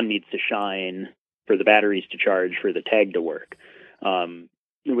because the sun needs to shine for the batteries to charge for the tag to work.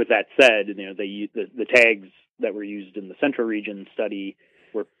 With that said, the tags that were used in the Central Region study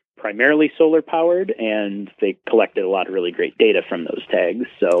were primarily solar powered, and they collected a lot of really great data from those tags.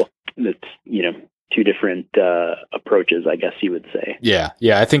 So it's, two different approaches, I guess you would say. Yeah.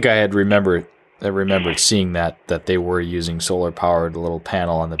 I think I remembered seeing that they were using solar powered, little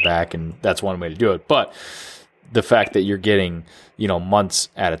panel on the back, and that's one way to do it. But the fact that you're getting, months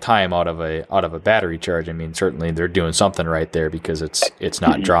at a time out of a battery charge, I mean, certainly they're doing something right there because it's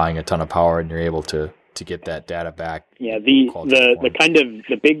not drawing a ton of power, and you're able to get that data back. Yeah,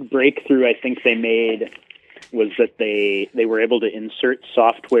 the big breakthrough I think they made was that they were able to insert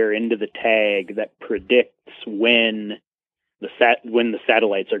software into the tag that predicts when the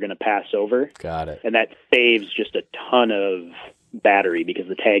satellites are going to pass over. Got it. And that saves just a ton of battery because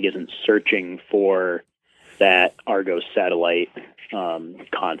the tag isn't searching for that Argos satellite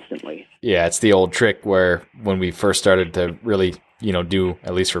constantly. Yeah, it's the old trick where when we first started to really, do,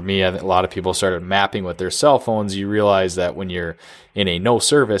 at least for me, a lot of people started mapping with their cell phones. You realize that when you're in a no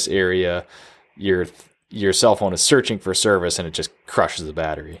service area, your cell phone is searching for service and it just crushes the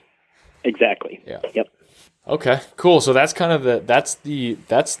battery. Exactly. Yeah. Yep. Okay, cool. So that's kind of that's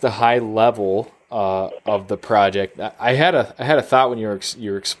the high level of the project. I had a thought when you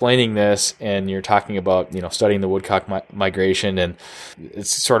were explaining this, and you're talking about studying the woodcock migration, and it's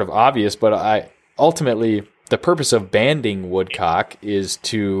sort of obvious, but ultimately the purpose of banding woodcock is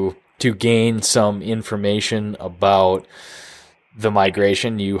to gain some information about the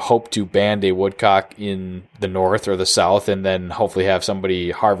migration. You hope to band a woodcock in the north or the south, and then hopefully have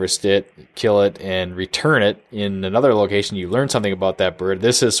somebody harvest it, kill it, and return it in another location. You learn something about that bird.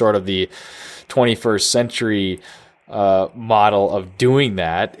 This is sort of the 21st century model of doing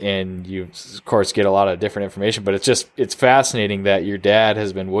that, and you of course get a lot of different information, but it's fascinating that your dad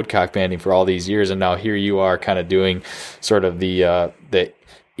has been woodcock banding for all these years, and now here you are kind of doing sort of the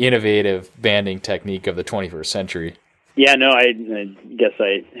innovative banding technique of the 21st century. Yeah, no, I guess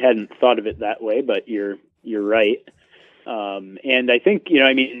I hadn't thought of it that way, but you're right. And I think,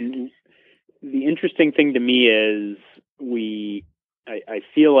 the interesting thing to me is I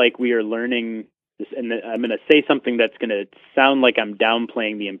feel like we are learning this, and I'm going to say something that's going to sound like I'm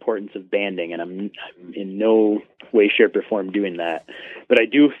downplaying the importance of banding, and I'm in no way, shape, or form doing that. But I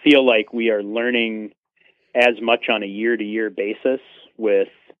do feel like we are learning as much on a year-to-year basis with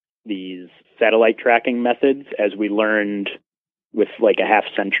these satellite tracking methods as we learned with like a half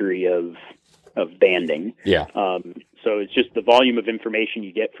century of banding. Yeah. So it's just the volume of information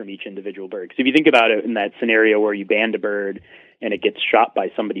you get from each individual bird. Because if you think about it in that scenario where you band a bird and it gets shot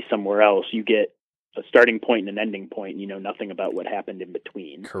by somebody somewhere else, you get a starting point and an ending point, and you know nothing about what happened in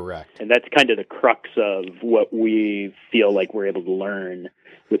between. Correct. And that's kind of the crux of what we feel like we're able to learn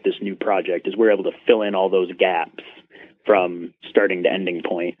with this new project, is we're able to fill in all those gaps from starting to ending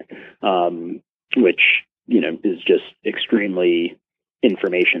point, which, you know, is just extremely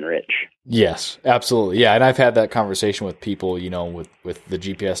information rich. Yes, absolutely. Yeah. And I've had that conversation with people, you know, with the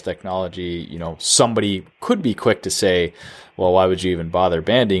GPS technology. You know, somebody could be quick to say, well, why would you even bother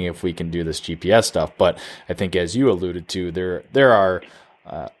banding if we can do this GPS stuff? But I think, as you alluded to, there are,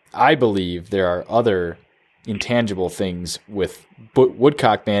 I believe there are other intangible things with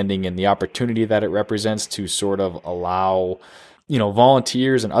woodcock banding and the opportunity that it represents to sort of allow, you know,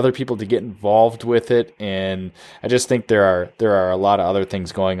 volunteers and other people to get involved with it. And I just think there are a lot of other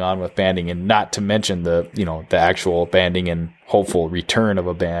things going on with banding, and not to mention the actual banding and hopeful return of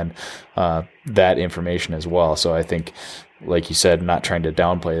a band, that information as well. So I think, like you said, not trying to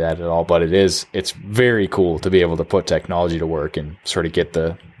downplay that at all, but it's very cool to be able to put technology to work and sort of get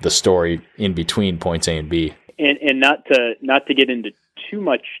the story in between points A and B. And not to get into too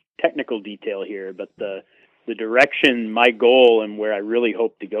much technical detail here, but the direction, my goal, and where I really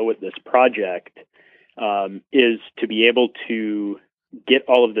hope to go with this project is to be able to get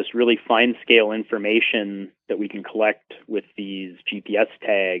all of this really fine-scale information that we can collect with these GPS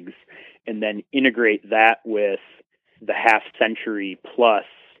tags, and then integrate that with the half-century plus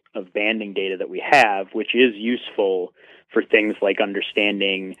of banding data that we have, which is useful for things like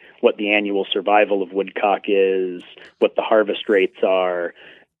understanding what the annual survival of woodcock is, what the harvest rates are,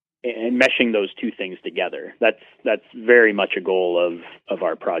 and meshing those two things together. That's very much a goal of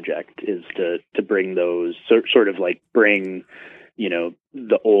our project, is to bring those sort of like bring, you know,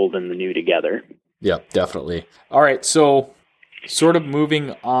 the old and the new together. Yeah, definitely. All right. So sort of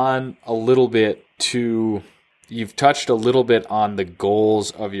moving on a little bit to, you've touched a little bit on the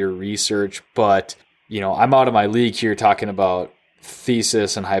goals of your research, but, you know, I'm out of my league here talking about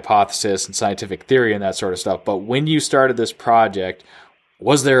thesis and hypothesis and scientific theory and that sort of stuff. But when you started this project,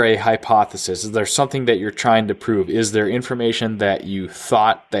 was there a hypothesis? Is there something that you're trying to prove? Is there information that you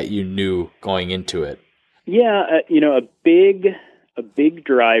thought that you knew going into it? Yeah, a big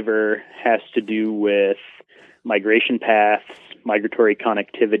driver has to do with migration paths, migratory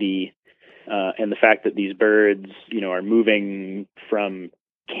connectivity, and the fact that these birds, you know, are moving from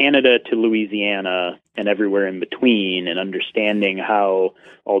Canada to Louisiana and everywhere in between, and understanding how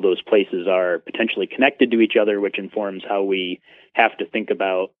all those places are potentially connected to each other, which informs how we have to think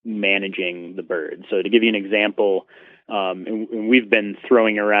about managing the birds. So to give you an example, and we've been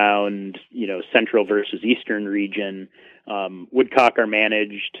throwing around, you know, central versus eastern region. Woodcock are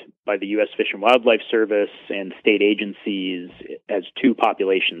managed by the U.S. Fish and Wildlife Service and state agencies as two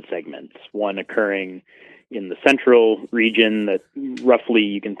population segments, one occurring in the central region that roughly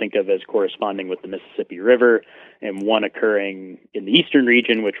you can think of as corresponding with the Mississippi River, and one occurring in the eastern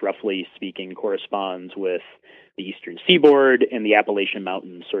region, which roughly speaking corresponds with the eastern seaboard, and the Appalachian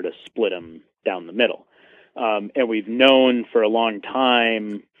Mountains sort of split them down the middle. And we've known for a long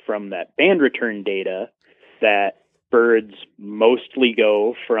time from that band return data that birds mostly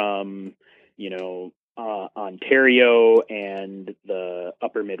go from, you know, Ontario and the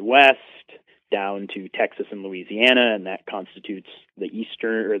upper Midwest down to Texas and Louisiana, and that constitutes the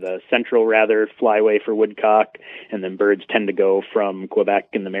eastern, or the central rather, flyway for woodcock. And then birds tend to go from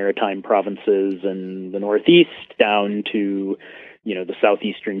Quebec and the Maritime provinces and the Northeast down to, you know, the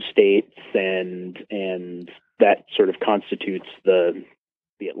southeastern states, and that sort of constitutes the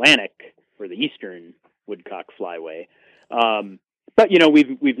Atlantic or the eastern woodcock flyway. But, you know,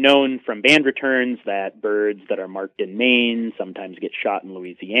 we've known from band returns that birds that are marked in Maine sometimes get shot in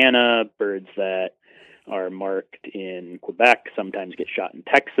Louisiana. Birds that are marked in Quebec sometimes get shot in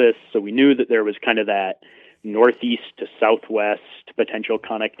Texas. So we knew that there was kind of that northeast to southwest potential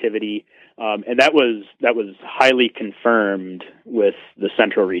connectivity. And that was highly confirmed with the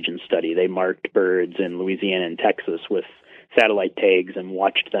Central Region study. They marked birds in Louisiana and Texas with satellite tags and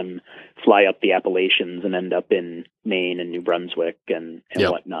watched them fly up the Appalachians and end up in Maine and New Brunswick and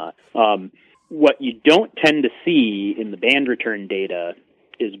Yep. whatnot. What you don't tend to see in the band return data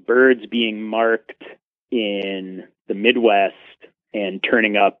is birds being marked in the Midwest and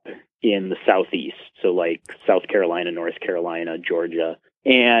turning up in the Southeast. So like South Carolina, North Carolina, Georgia.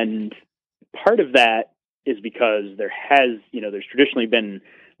 And part of that is because there's traditionally been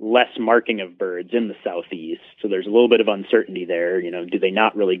less marking of birds in the Southeast. So there's a little bit of uncertainty there. You know, do they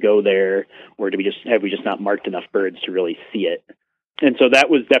not really go there, or have we just not marked enough birds to really see it? And so that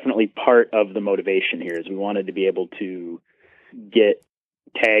was definitely part of the motivation here, is we wanted to be able to get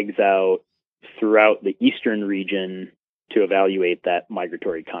tags out throughout the eastern region to evaluate that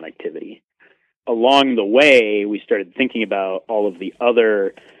migratory connectivity. Along the way, we started thinking about all of the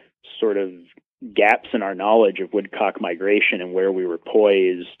other sort of gaps in our knowledge of woodcock migration and where we were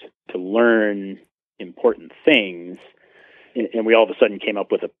poised to learn important things. And we all of a sudden came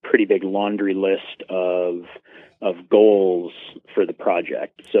up with a pretty big laundry list of goals for the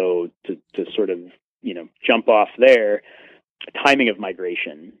project. So to sort of, jump off there, timing of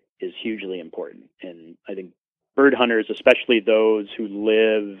migration is hugely important. And I think bird hunters, especially those who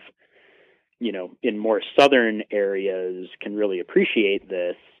live, in more southern areas, can really appreciate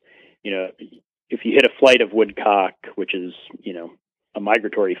this. If you hit a flight of woodcock, which is, a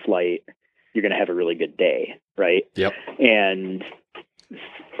migratory flight, you're going to have a really good day, right? Yep. And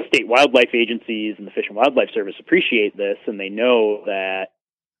state wildlife agencies and the Fish and Wildlife Service appreciate this, and they know that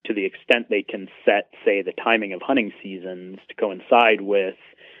to the extent they can set, say, the timing of hunting seasons to coincide with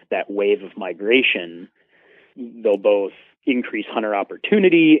that wave of migration, they'll both increase hunter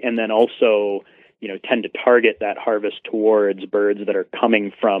opportunity and then also, tend to target that harvest towards birds that are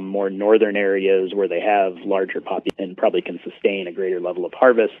coming from more northern areas where they have larger populations and probably can sustain a greater level of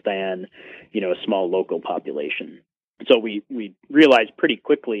harvest than, a small local population. So we realized pretty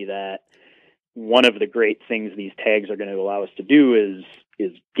quickly that one of the great things these tags are going to allow us to do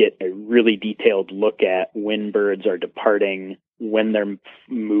is get a really detailed look at when birds are departing, when they're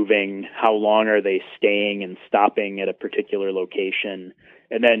moving, how long are they staying and stopping at a particular location.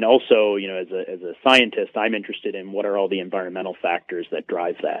 And then also, as a scientist, I'm interested in what are all the environmental factors that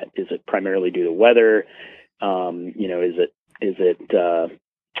drive that. Is it primarily due to weather? Is it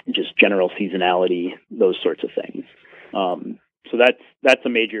just general seasonality? Those sorts of things. So that's a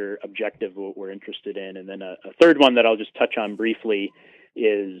major objective what we're interested in. And then a third one that I'll just touch on briefly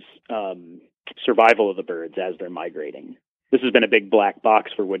is survival of the birds as they're migrating. This has been a big black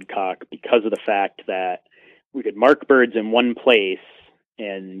box for woodcock because of the fact that we could mark birds in one place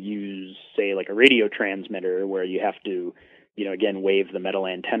and use, say, like a radio transmitter where you have to, again, wave the metal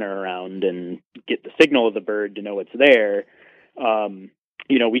antenna around and get the signal of the bird to know it's there.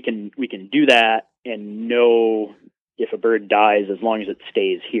 We can do that and know if a bird dies as long as it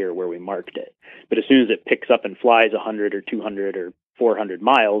stays here where we marked it. But as soon as it picks up and flies 100 or 200 or 400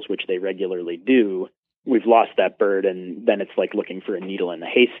 miles, which they regularly do, we've lost that bird, and then it's like looking for a needle in a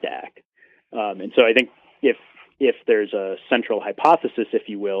haystack. And so I think if there's a central hypothesis, if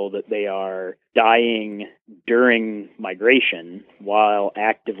you will, that they are dying during migration while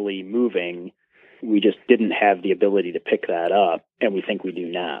actively moving, we just didn't have the ability to pick that up, and we think we do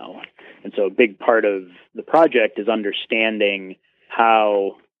now. And so a big part of the project is understanding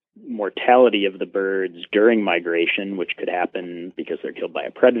how mortality of the birds during migration, which could happen because they're killed by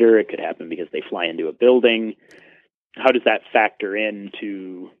a predator, it could happen because they fly into a building. How does that factor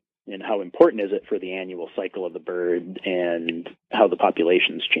into, and how important is it for the annual cycle of the bird and how the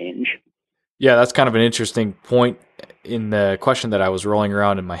populations change? Yeah, that's kind of an interesting point in the question that I was rolling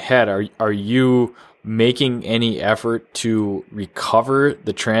around in my head. Are you making any effort to recover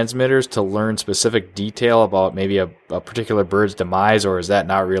the transmitters to learn specific detail about maybe a particular bird's demise, or is that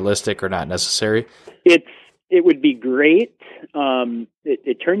not realistic or not necessary? It would be great.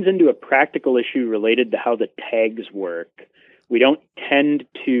 It turns into a practical issue related to how the tags work. We actually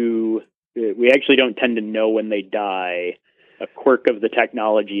don't tend to know when they die. A quirk of the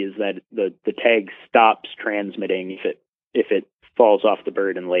technology is that the tag stops transmitting if it falls off the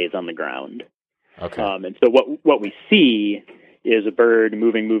bird and lays on the ground. Okay. And so what we see is a bird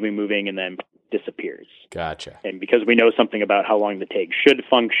moving, and then disappears. Gotcha. And because we know something about how long the tag should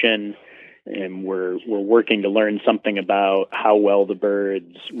function, and we're working to learn something about how well the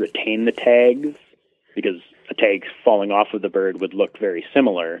birds retain the tags, because a tag falling off of the bird would look very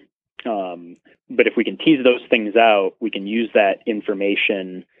similar. But if we can tease those things out, we can use that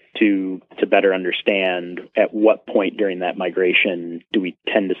information to better understand at what point during that migration do we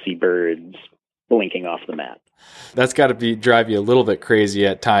tend to see birds blinking off the map. That's got to drive you a little bit crazy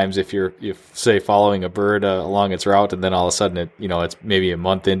at times if you're say following a bird along its route, and then all of a sudden it's maybe a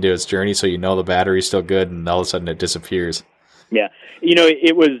month into its journey, so the battery's still good, and all of a sudden it disappears. Yeah,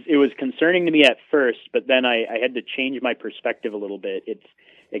 it was concerning to me at first, but then I had to change my perspective a little bit.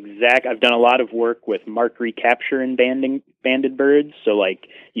 I've done a lot of work with mark recapture in banded birds. So like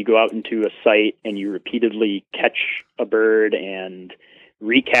you go out into a site and you repeatedly catch a bird and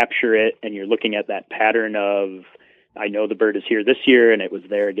recapture it, and you're looking at that pattern of I know the bird is here this year, and it was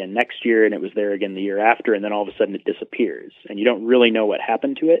there again next year, and it was there again the year after, and then all of a sudden it disappears, and you don't really know what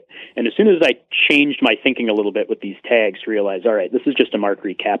happened to it. And as soon as I changed my thinking a little bit with these tags to realize, all right, this is just a mark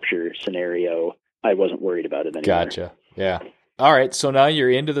recapture scenario, I wasn't worried about it anymore. Gotcha. Yeah. All right. So now you're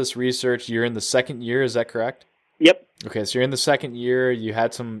into this research. You're in the second year. Is that correct? Yep. Okay. So you're in the second year. You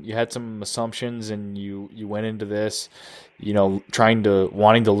had some assumptions, and you went into this, wanting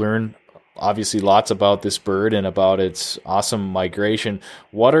to learn obviously lots about this bird and about its awesome migration.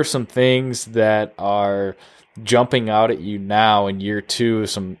 What are some things that are jumping out at you now in year two?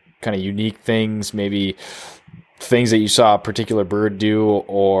 Some kind of unique things, maybe things that you saw a particular bird do,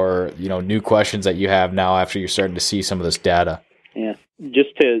 or, new questions that you have now after you're starting to see some of this data? Yeah.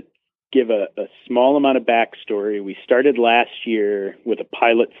 Just to give a small amount of backstory, we started last year with a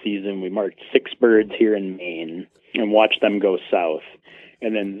pilot season. We marked 6 birds here in Maine and watched them go south.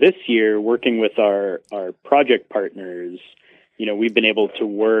 And then this year, working with our project partners, we've been able to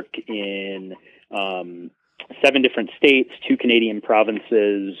work in 7 different states, 2 Canadian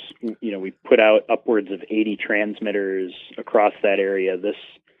provinces. We put out upwards of 80 transmitters across that area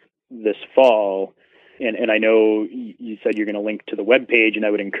this fall. And I know you said you're going to link to the webpage, and I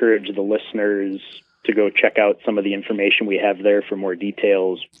would encourage the listeners to go check out some of the information we have there for more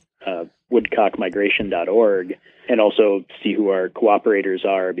details, woodcockmigration.org, and also see who our cooperators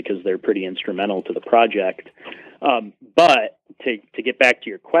are, because they're pretty instrumental to the project. But to get back to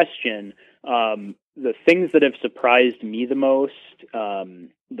your question, the things that have surprised me the most,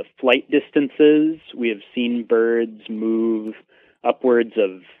 the flight distances. We have seen birds move upwards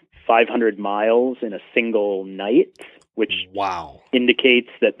of 500 miles in a single night, which indicates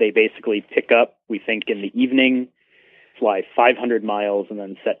that they basically pick up, we think, in the evening, fly 500 miles, and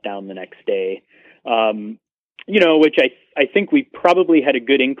then set down the next day. Which I think we probably had a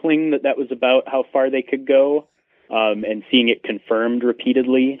good inkling that was about how far they could go. And seeing it confirmed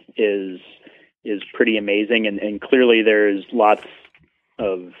repeatedly is pretty amazing. And clearly there's lots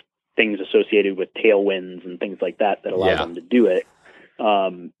of things associated with tailwinds and things like that allow them to do it.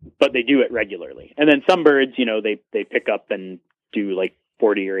 But they do it regularly. And then some birds, they pick up and do like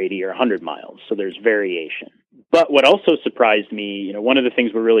 40 or 80 or 100 miles. So there's variation. But what also surprised me, one of the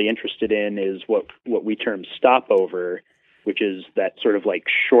things we're really interested in is what we term stopover, which is that sort of like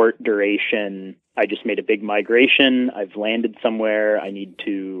short duration. I just made a big migration. I've landed somewhere. I need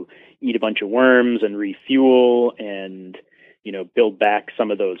to eat a bunch of worms and refuel and, build back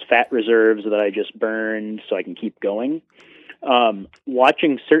some of those fat reserves that I just burned so I can keep going.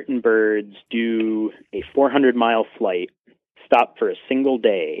 Watching certain birds do a 400-mile flight, stop for a single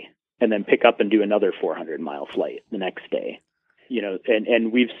day, and then pick up and do another 400-mile flight the next day.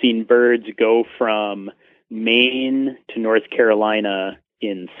 And we've seen birds go from Maine to North Carolina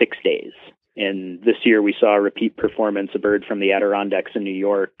in 6 days. And this year we saw a repeat performance, a bird from the Adirondacks in New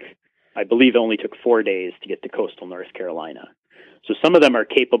York. I believe it only took 4 days to get to coastal North Carolina. So some of them are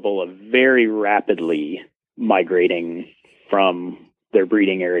capable of very rapidly migrating from their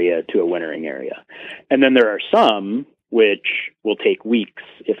breeding area to a wintering area. And then there are some which will take weeks,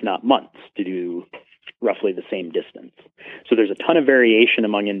 if not months, to do roughly the same distance. So there's a ton of variation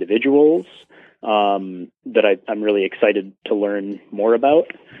among individuals that I'm really excited to learn more about.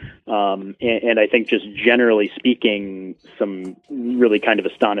 And I think just generally speaking, some really kind of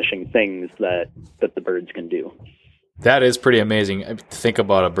astonishing things that the birds can do. That is pretty amazing. Think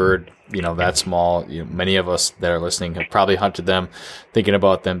about a bird, that small. Many of us that are listening have probably hunted them, thinking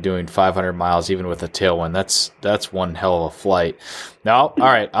about them doing 500 miles, even with a tailwind. That's one hell of a flight. Now, all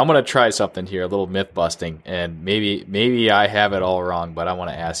right, I'm going to try something here, a little myth busting, and maybe I have it all wrong, but I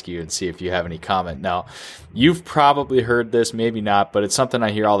want to ask you and see if you have any comment. Now, you've probably heard this, maybe not, but it's something I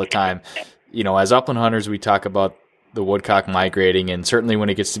hear all the time. As upland hunters, we talk about the woodcock migrating, and certainly when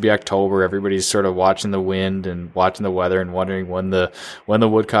it gets to be October, everybody's sort of watching the wind and watching the weather and wondering when the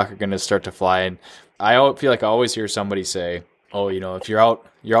woodcock are going to start to fly. And I feel like I always hear somebody say, "Oh, if you're out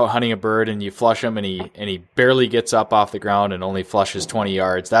hunting a bird and you flush him and he barely gets up off the ground and only flushes 20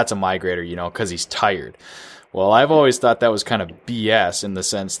 yards, that's a migrator, because he's tired." Well, I've always thought that was kind of BS in the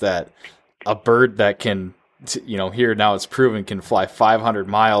sense that a bird that can, here now it's proven can fly 500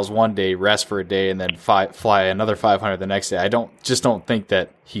 miles one day, rest for a day, and then fly another 500 the next day. I don't think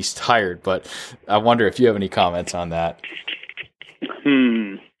that he's tired, but I wonder if you have any comments on that.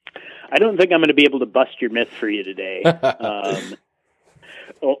 I don't think I'm going to be able to bust your myth for you today.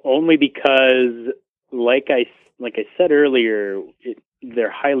 Only because, like I said earlier,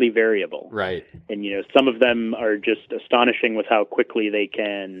 they're highly variable. Right. And, some of them are just astonishing with how quickly they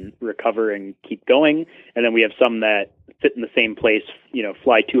can recover and keep going. And then we have some that sit in the same place,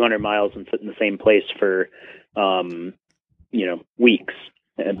 fly 200 miles and sit in the same place for weeks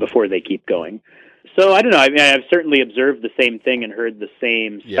before they keep going. So I don't know. I mean, I've certainly observed the same thing and heard the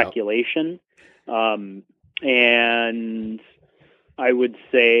same speculation. And I would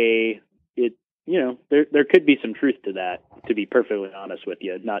say there could be some truth to that, to be perfectly honest with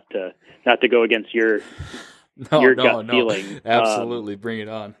you, not to go against your gut feeling. Absolutely. Bring it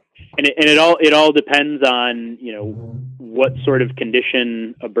on. And it all depends on, what sort of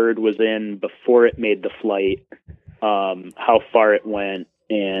condition a bird was in before it made the flight, how far it went,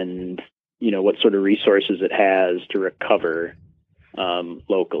 and, what sort of resources it has to recover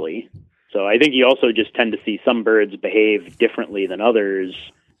locally. So I think you also just tend to see some birds behave differently than others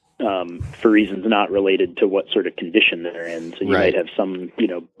for reasons not related to what sort of condition they're in. So you might have some,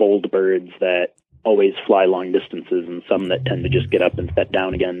 bold birds that always fly long distances and some that tend to just get up and set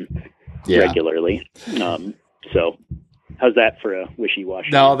down again regularly. So how's that for a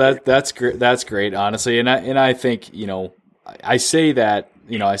wishy-washy? No, that's great. That's great, honestly. And I think, I say that,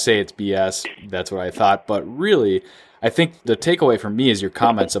 I say it's BS. That's what I thought. But really, I think the takeaway for me is your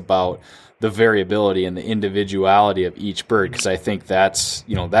comments about the variability and the individuality of each bird, because I think that's,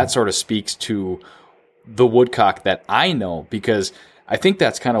 that sort of speaks to the woodcock that I know, because I think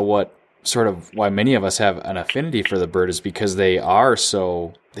that's kind of what sort of why many of us have an affinity for the bird, is because they're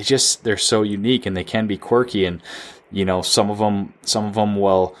so unique and they can be quirky, and some of them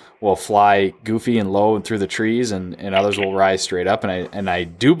will fly goofy and low and through the trees, and others will rise straight up. And I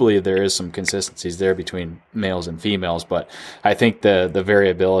do believe there is some consistencies there between males and females, but I think the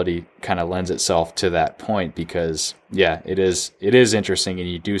variability kind of lends itself to that point, because it is interesting, and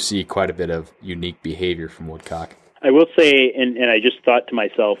you do see quite a bit of unique behavior from woodcock. I will say, and I just thought to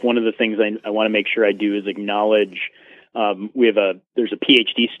myself, one of the things I want to make sure I do is acknowledge. There's a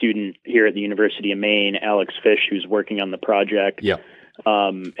PhD student here at the University of Maine, Alex Fish, who's working on the project. Yeah.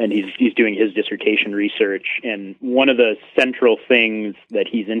 And he's doing his dissertation research. And one of the central things that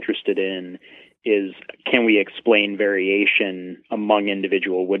he's interested in is, can we explain variation among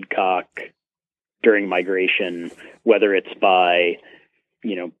individual woodcock during migration, whether it's by,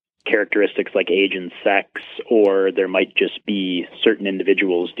 characteristics like age and sex, or there might just be certain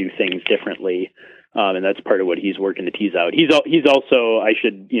individuals do things differently. And that's part of what he's working to tease out. He's also, I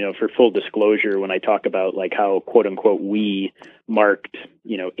should, for full disclosure, when I talk about like how quote unquote we marked,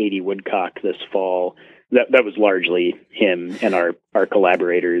 80 woodcock this fall, that was largely him and our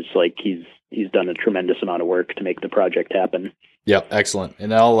collaborators. Like he's done a tremendous amount of work to make the project happen. Yep. Excellent.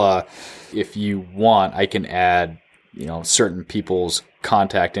 And I'll, if you want, I can add, certain people's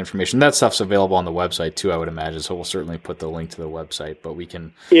contact information. That stuff's available on the website too, I would imagine. So we'll certainly put the link to the website, but we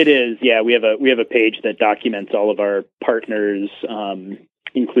can. It is. Yeah. We have a page that documents all of our partners,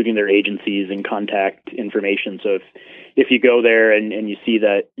 including their agencies and contact information. So if you go there and you see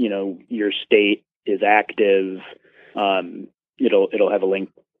that, your state is active, it'll have a link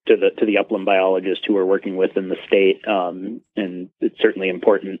to the upland biologists who are working within the state. And it's certainly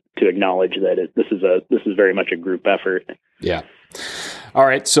important to acknowledge that this is very much a group effort. Yeah. All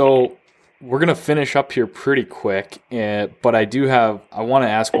right. So we're going to finish up here pretty quick, but I want to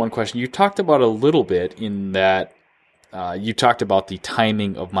ask one question. You talked about a little bit in that you talked about the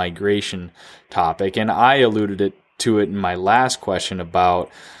timing of migration topic, and I alluded to it in my last question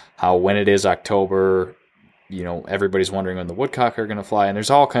about how when it is October, everybody's wondering when the woodcock are going to fly, and there's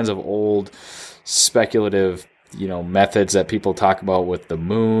all kinds of old speculative, methods that people talk about with the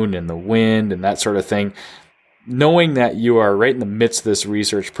moon and the wind and that sort of thing. Knowing that you are right in the midst of this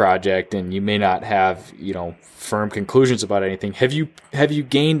research project and you may not have, firm conclusions about anything, have you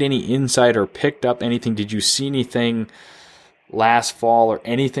gained any insight or picked up anything? Did you see anything last fall or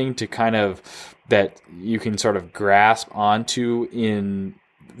anything to kind of that you can sort of grasp onto in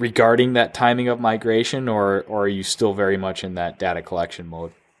regarding that timing of migration, or are you still very much in that data collection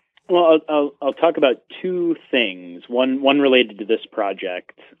mode? Well, I'll talk about two things. One related to this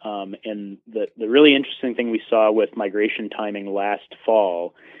project, and the really interesting thing we saw with migration timing last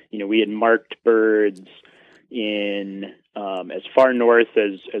fall. We had marked birds in as far north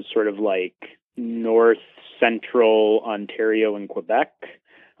as sort of like north central Ontario and Quebec,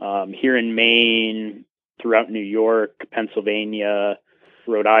 here in Maine, throughout New York, Pennsylvania,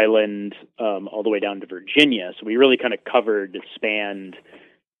 Rhode Island, all the way down to Virginia. So we really kind of spanned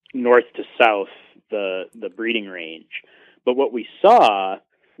north to south the breeding range. But what we saw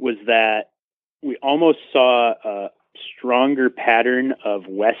was that we almost saw a stronger pattern of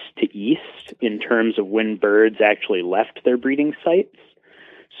west to east in terms of when birds actually left their breeding sites.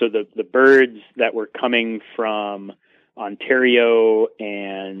 So the birds that were coming from Ontario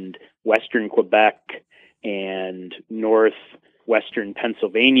and western Quebec and northwestern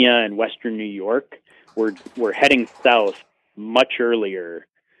Pennsylvania and western New York were heading south much earlier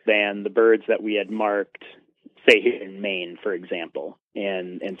than the birds that we had marked, say here in Maine, for example,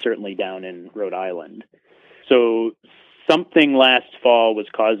 and certainly down in Rhode Island. So something last fall was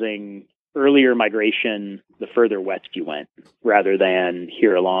causing earlier migration the further west you went, rather than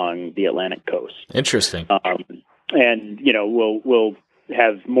here along the Atlantic coast. Interesting. And we'll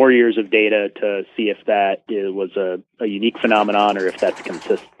have more years of data to see if that was a unique phenomenon or if that's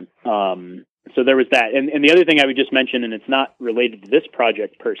consistent. So there was that. And the other thing I would just mention, and it's not related to this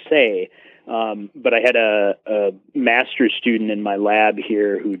project per se, but I had a master's student in my lab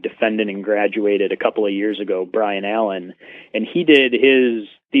here who defended and graduated a couple of years ago, Brian Allen, and he did his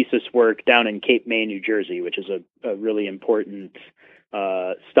thesis work down in Cape May, New Jersey, which is a really important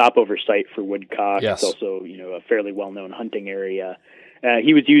stopover site for woodcock. Yes. It's also, a fairly well-known hunting area.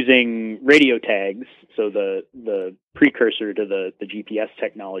 He was using radio tags, so the precursor to the GPS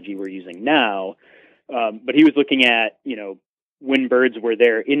technology we're using now. But he was looking at, when birds were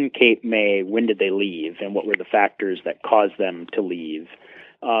there in Cape May, when did they leave, and what were the factors that caused them to leave.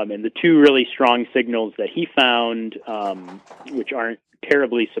 And the two really strong signals that he found, which aren't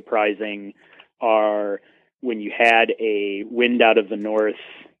terribly surprising, are when you had a wind out of the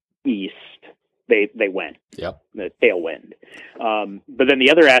northeast, they went. Yep. The tailwind. But then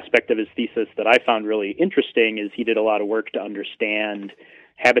the other aspect of his thesis that I found really interesting is he did a lot of work to understand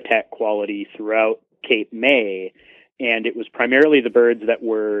habitat quality throughout Cape May, and it was primarily the birds that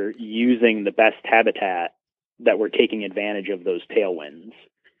were using the best habitat that were taking advantage of those tailwinds.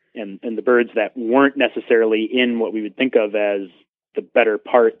 And the birds that weren't necessarily in what we would think of as the better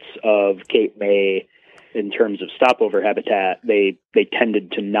parts of Cape May in terms of stopover habitat, they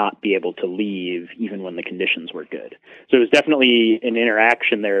tended to not be able to leave even when the conditions were good. So it was definitely an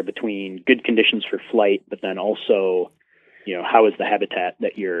interaction there between good conditions for flight, but then also, how is the habitat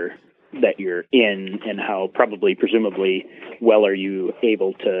that you're in, and how presumably well are you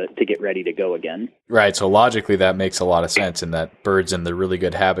able to get ready to go again. Right. So logically that makes a lot of sense in that birds in the really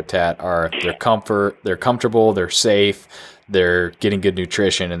good habitat they're comfortable, they're safe, they're getting good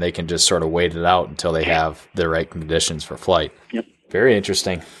nutrition, and they can just sort of wait it out until they have the right conditions for flight. Yep. Very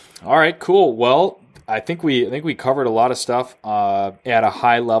interesting. All right, cool. Well, I think we covered a lot of stuff at a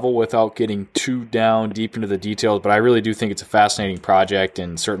high level without getting too down deep into the details, but I really do think it's a fascinating project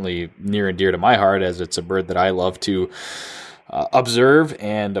and certainly near and dear to my heart, as it's a bird that I love to observe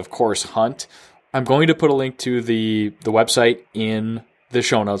and, of course, hunt. I'm going to put a link to the website in the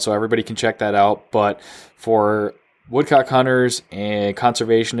show notes so everybody can check that out. But for woodcock hunters and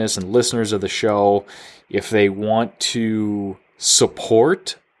conservationists and listeners of the show, if they want to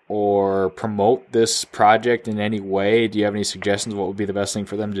support or promote this project in any way, do you have any suggestions? What would be the best thing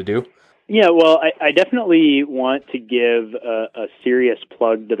for them to do? Yeah, well, I definitely want to give a serious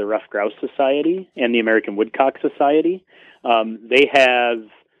plug to the Ruffed Grouse Society and the American Woodcock Society.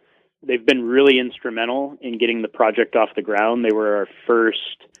 They've been really instrumental in getting the project off the ground. They were our first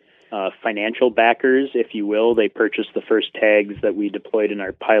financial backers, if you will. They purchased the first tags that we deployed in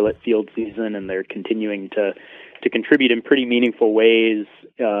our pilot field season, and they're continuing to contribute in pretty meaningful ways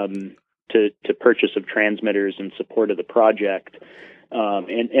to purchase of transmitters in support of the project.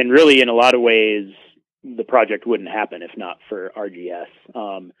 And really, in a lot of ways, the project wouldn't happen if not for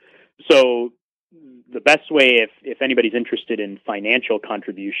RGS. So the best way, if anybody's interested in financial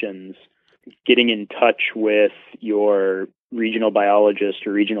contributions, getting in touch with your regional biologist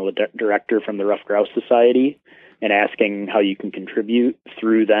or regional director from the Ruffed Grouse Society and asking how you can contribute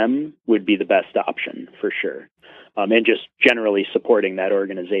through them would be the best option for sure. And just generally supporting that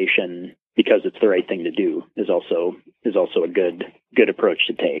organization because it's the right thing to do is also a good approach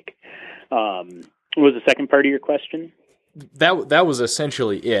to take. What was the second part of your question? That was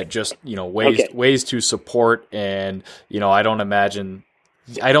essentially it. Just ways to support, and I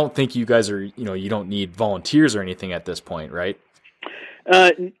don't think you guys are you don't need volunteers or anything at this point, right?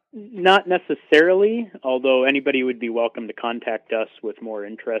 Not necessarily. Although anybody would be welcome to contact us with more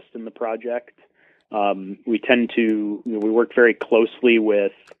interest in the project. We tend to we work very closely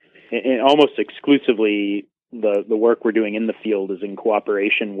with, and almost exclusively, the work we're doing in the field is in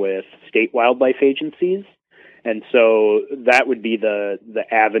cooperation with state wildlife agencies. And so that would be the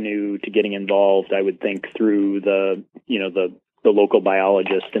avenue to getting involved, I would think, through the local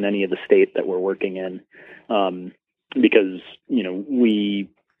biologist in any of the state that we're working in, because we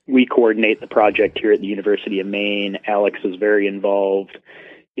coordinate the project here at the University of Maine. Alex is very involved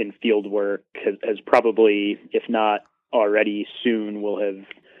in field work, has probably, if not already, soon will have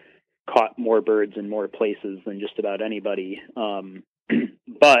caught more birds in more places than just about anybody.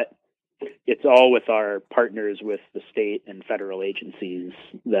 But it's all with our partners with the state and federal agencies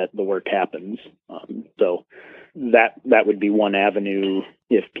that the work happens. So that would be one avenue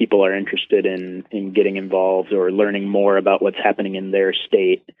if people are interested in getting involved or learning more about what's happening in their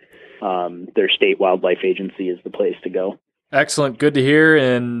state. Their state wildlife agency is the place to go. Excellent. Good to hear.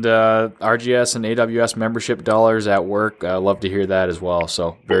 And RGS and AWS membership dollars at work. I love to hear that as well.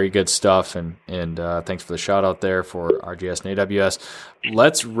 So very good stuff. And thanks for the shout out there for RGS and AWS.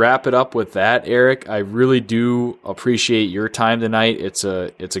 Let's wrap it up with that, Eric. I really do appreciate your time tonight. It's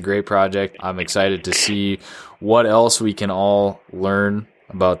a great project. I'm excited to see what else we can all learn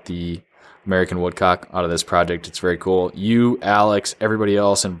about the American woodcock out of this project. It's very cool. You, Alex, everybody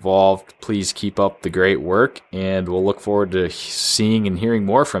else involved, please keep up the great work, and we'll look forward to seeing and hearing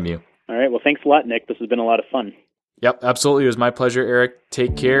more from you. All right. Well, thanks a lot, Nick. This has been a lot of fun. Yep, absolutely. It was my pleasure, Eric.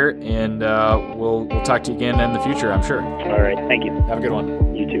 Take care, and we'll talk to you again in the future, I'm sure. All right. Thank you. Have a good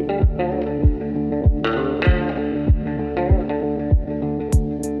one. You too.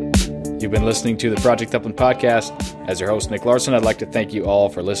 You've been listening to the Project Upland Podcast. As your host, Nick Larson, I'd like to thank you all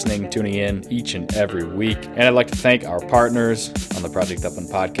for listening, tuning in each and every week. And I'd like to thank our partners on the Project Upland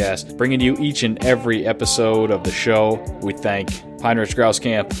Podcast, bringing you each and every episode of the show. We thank Pine Ridge Grouse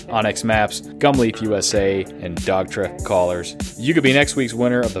Camp, Onyx Maps, Gumleaf USA, and Dogtra Callers. You could be next week's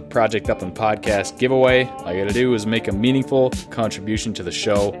winner of the Project Upland Podcast giveaway. All you got to do is make a meaningful contribution to the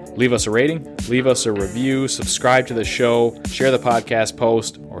show. Leave us a rating, leave us a review, subscribe to the show, share the podcast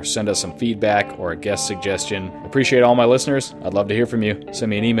post, or send us some feedback or a guest suggestion. Appreciate all my listeners. I'd love to hear from you.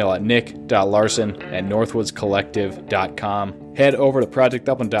 Send me an email at nick.larson@northwoodscollective.com. Head over to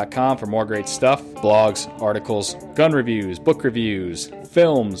projectupland.com for more great stuff, blogs, articles, gun reviews, book reviews,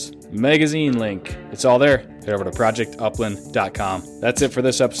 films, magazine link. It's all there. Head over to projectupland.com. That's it for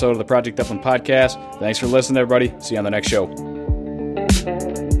this episode of the Project Upland Podcast. Thanks for listening, everybody. See you on the next show.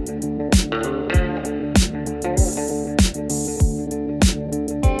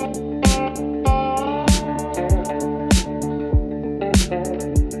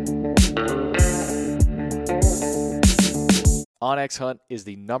 onX Hunt is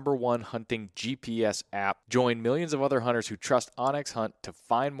the #1 hunting GPS app. Join millions of other hunters who trust onX Hunt to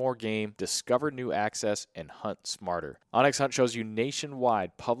find more game, discover new access, and hunt smarter. onX Hunt shows you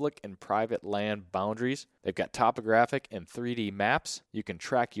nationwide public and private land boundaries. They've got topographic and 3D maps. You can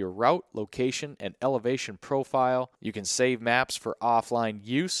track your route, location, and elevation profile. You can save maps for offline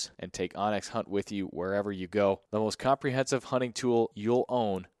use and take onX Hunt with you wherever you go. The most comprehensive hunting tool you'll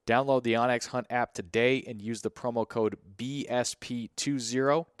own. Download the onX Hunt app today and use the promo code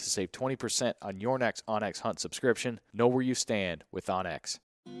BSP20 to save 20% on your next onX Hunt subscription. Know where you stand with onX.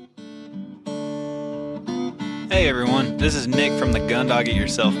 Hey everyone, this is Nick from the Gun Dog It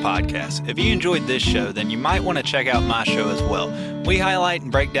Yourself podcast. If you enjoyed this show, then you might want to check out my show as well. We highlight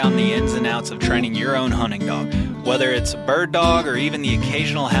and break down the ins and outs of training your own hunting dog. Whether it's a bird dog or even the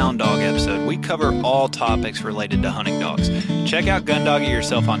occasional hound dog episode, we cover all topics related to hunting dogs. Check out Gun Dog It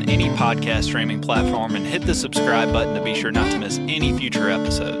Yourself on any podcast streaming platform and hit the subscribe button to be sure not to miss any future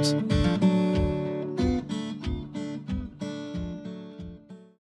episodes.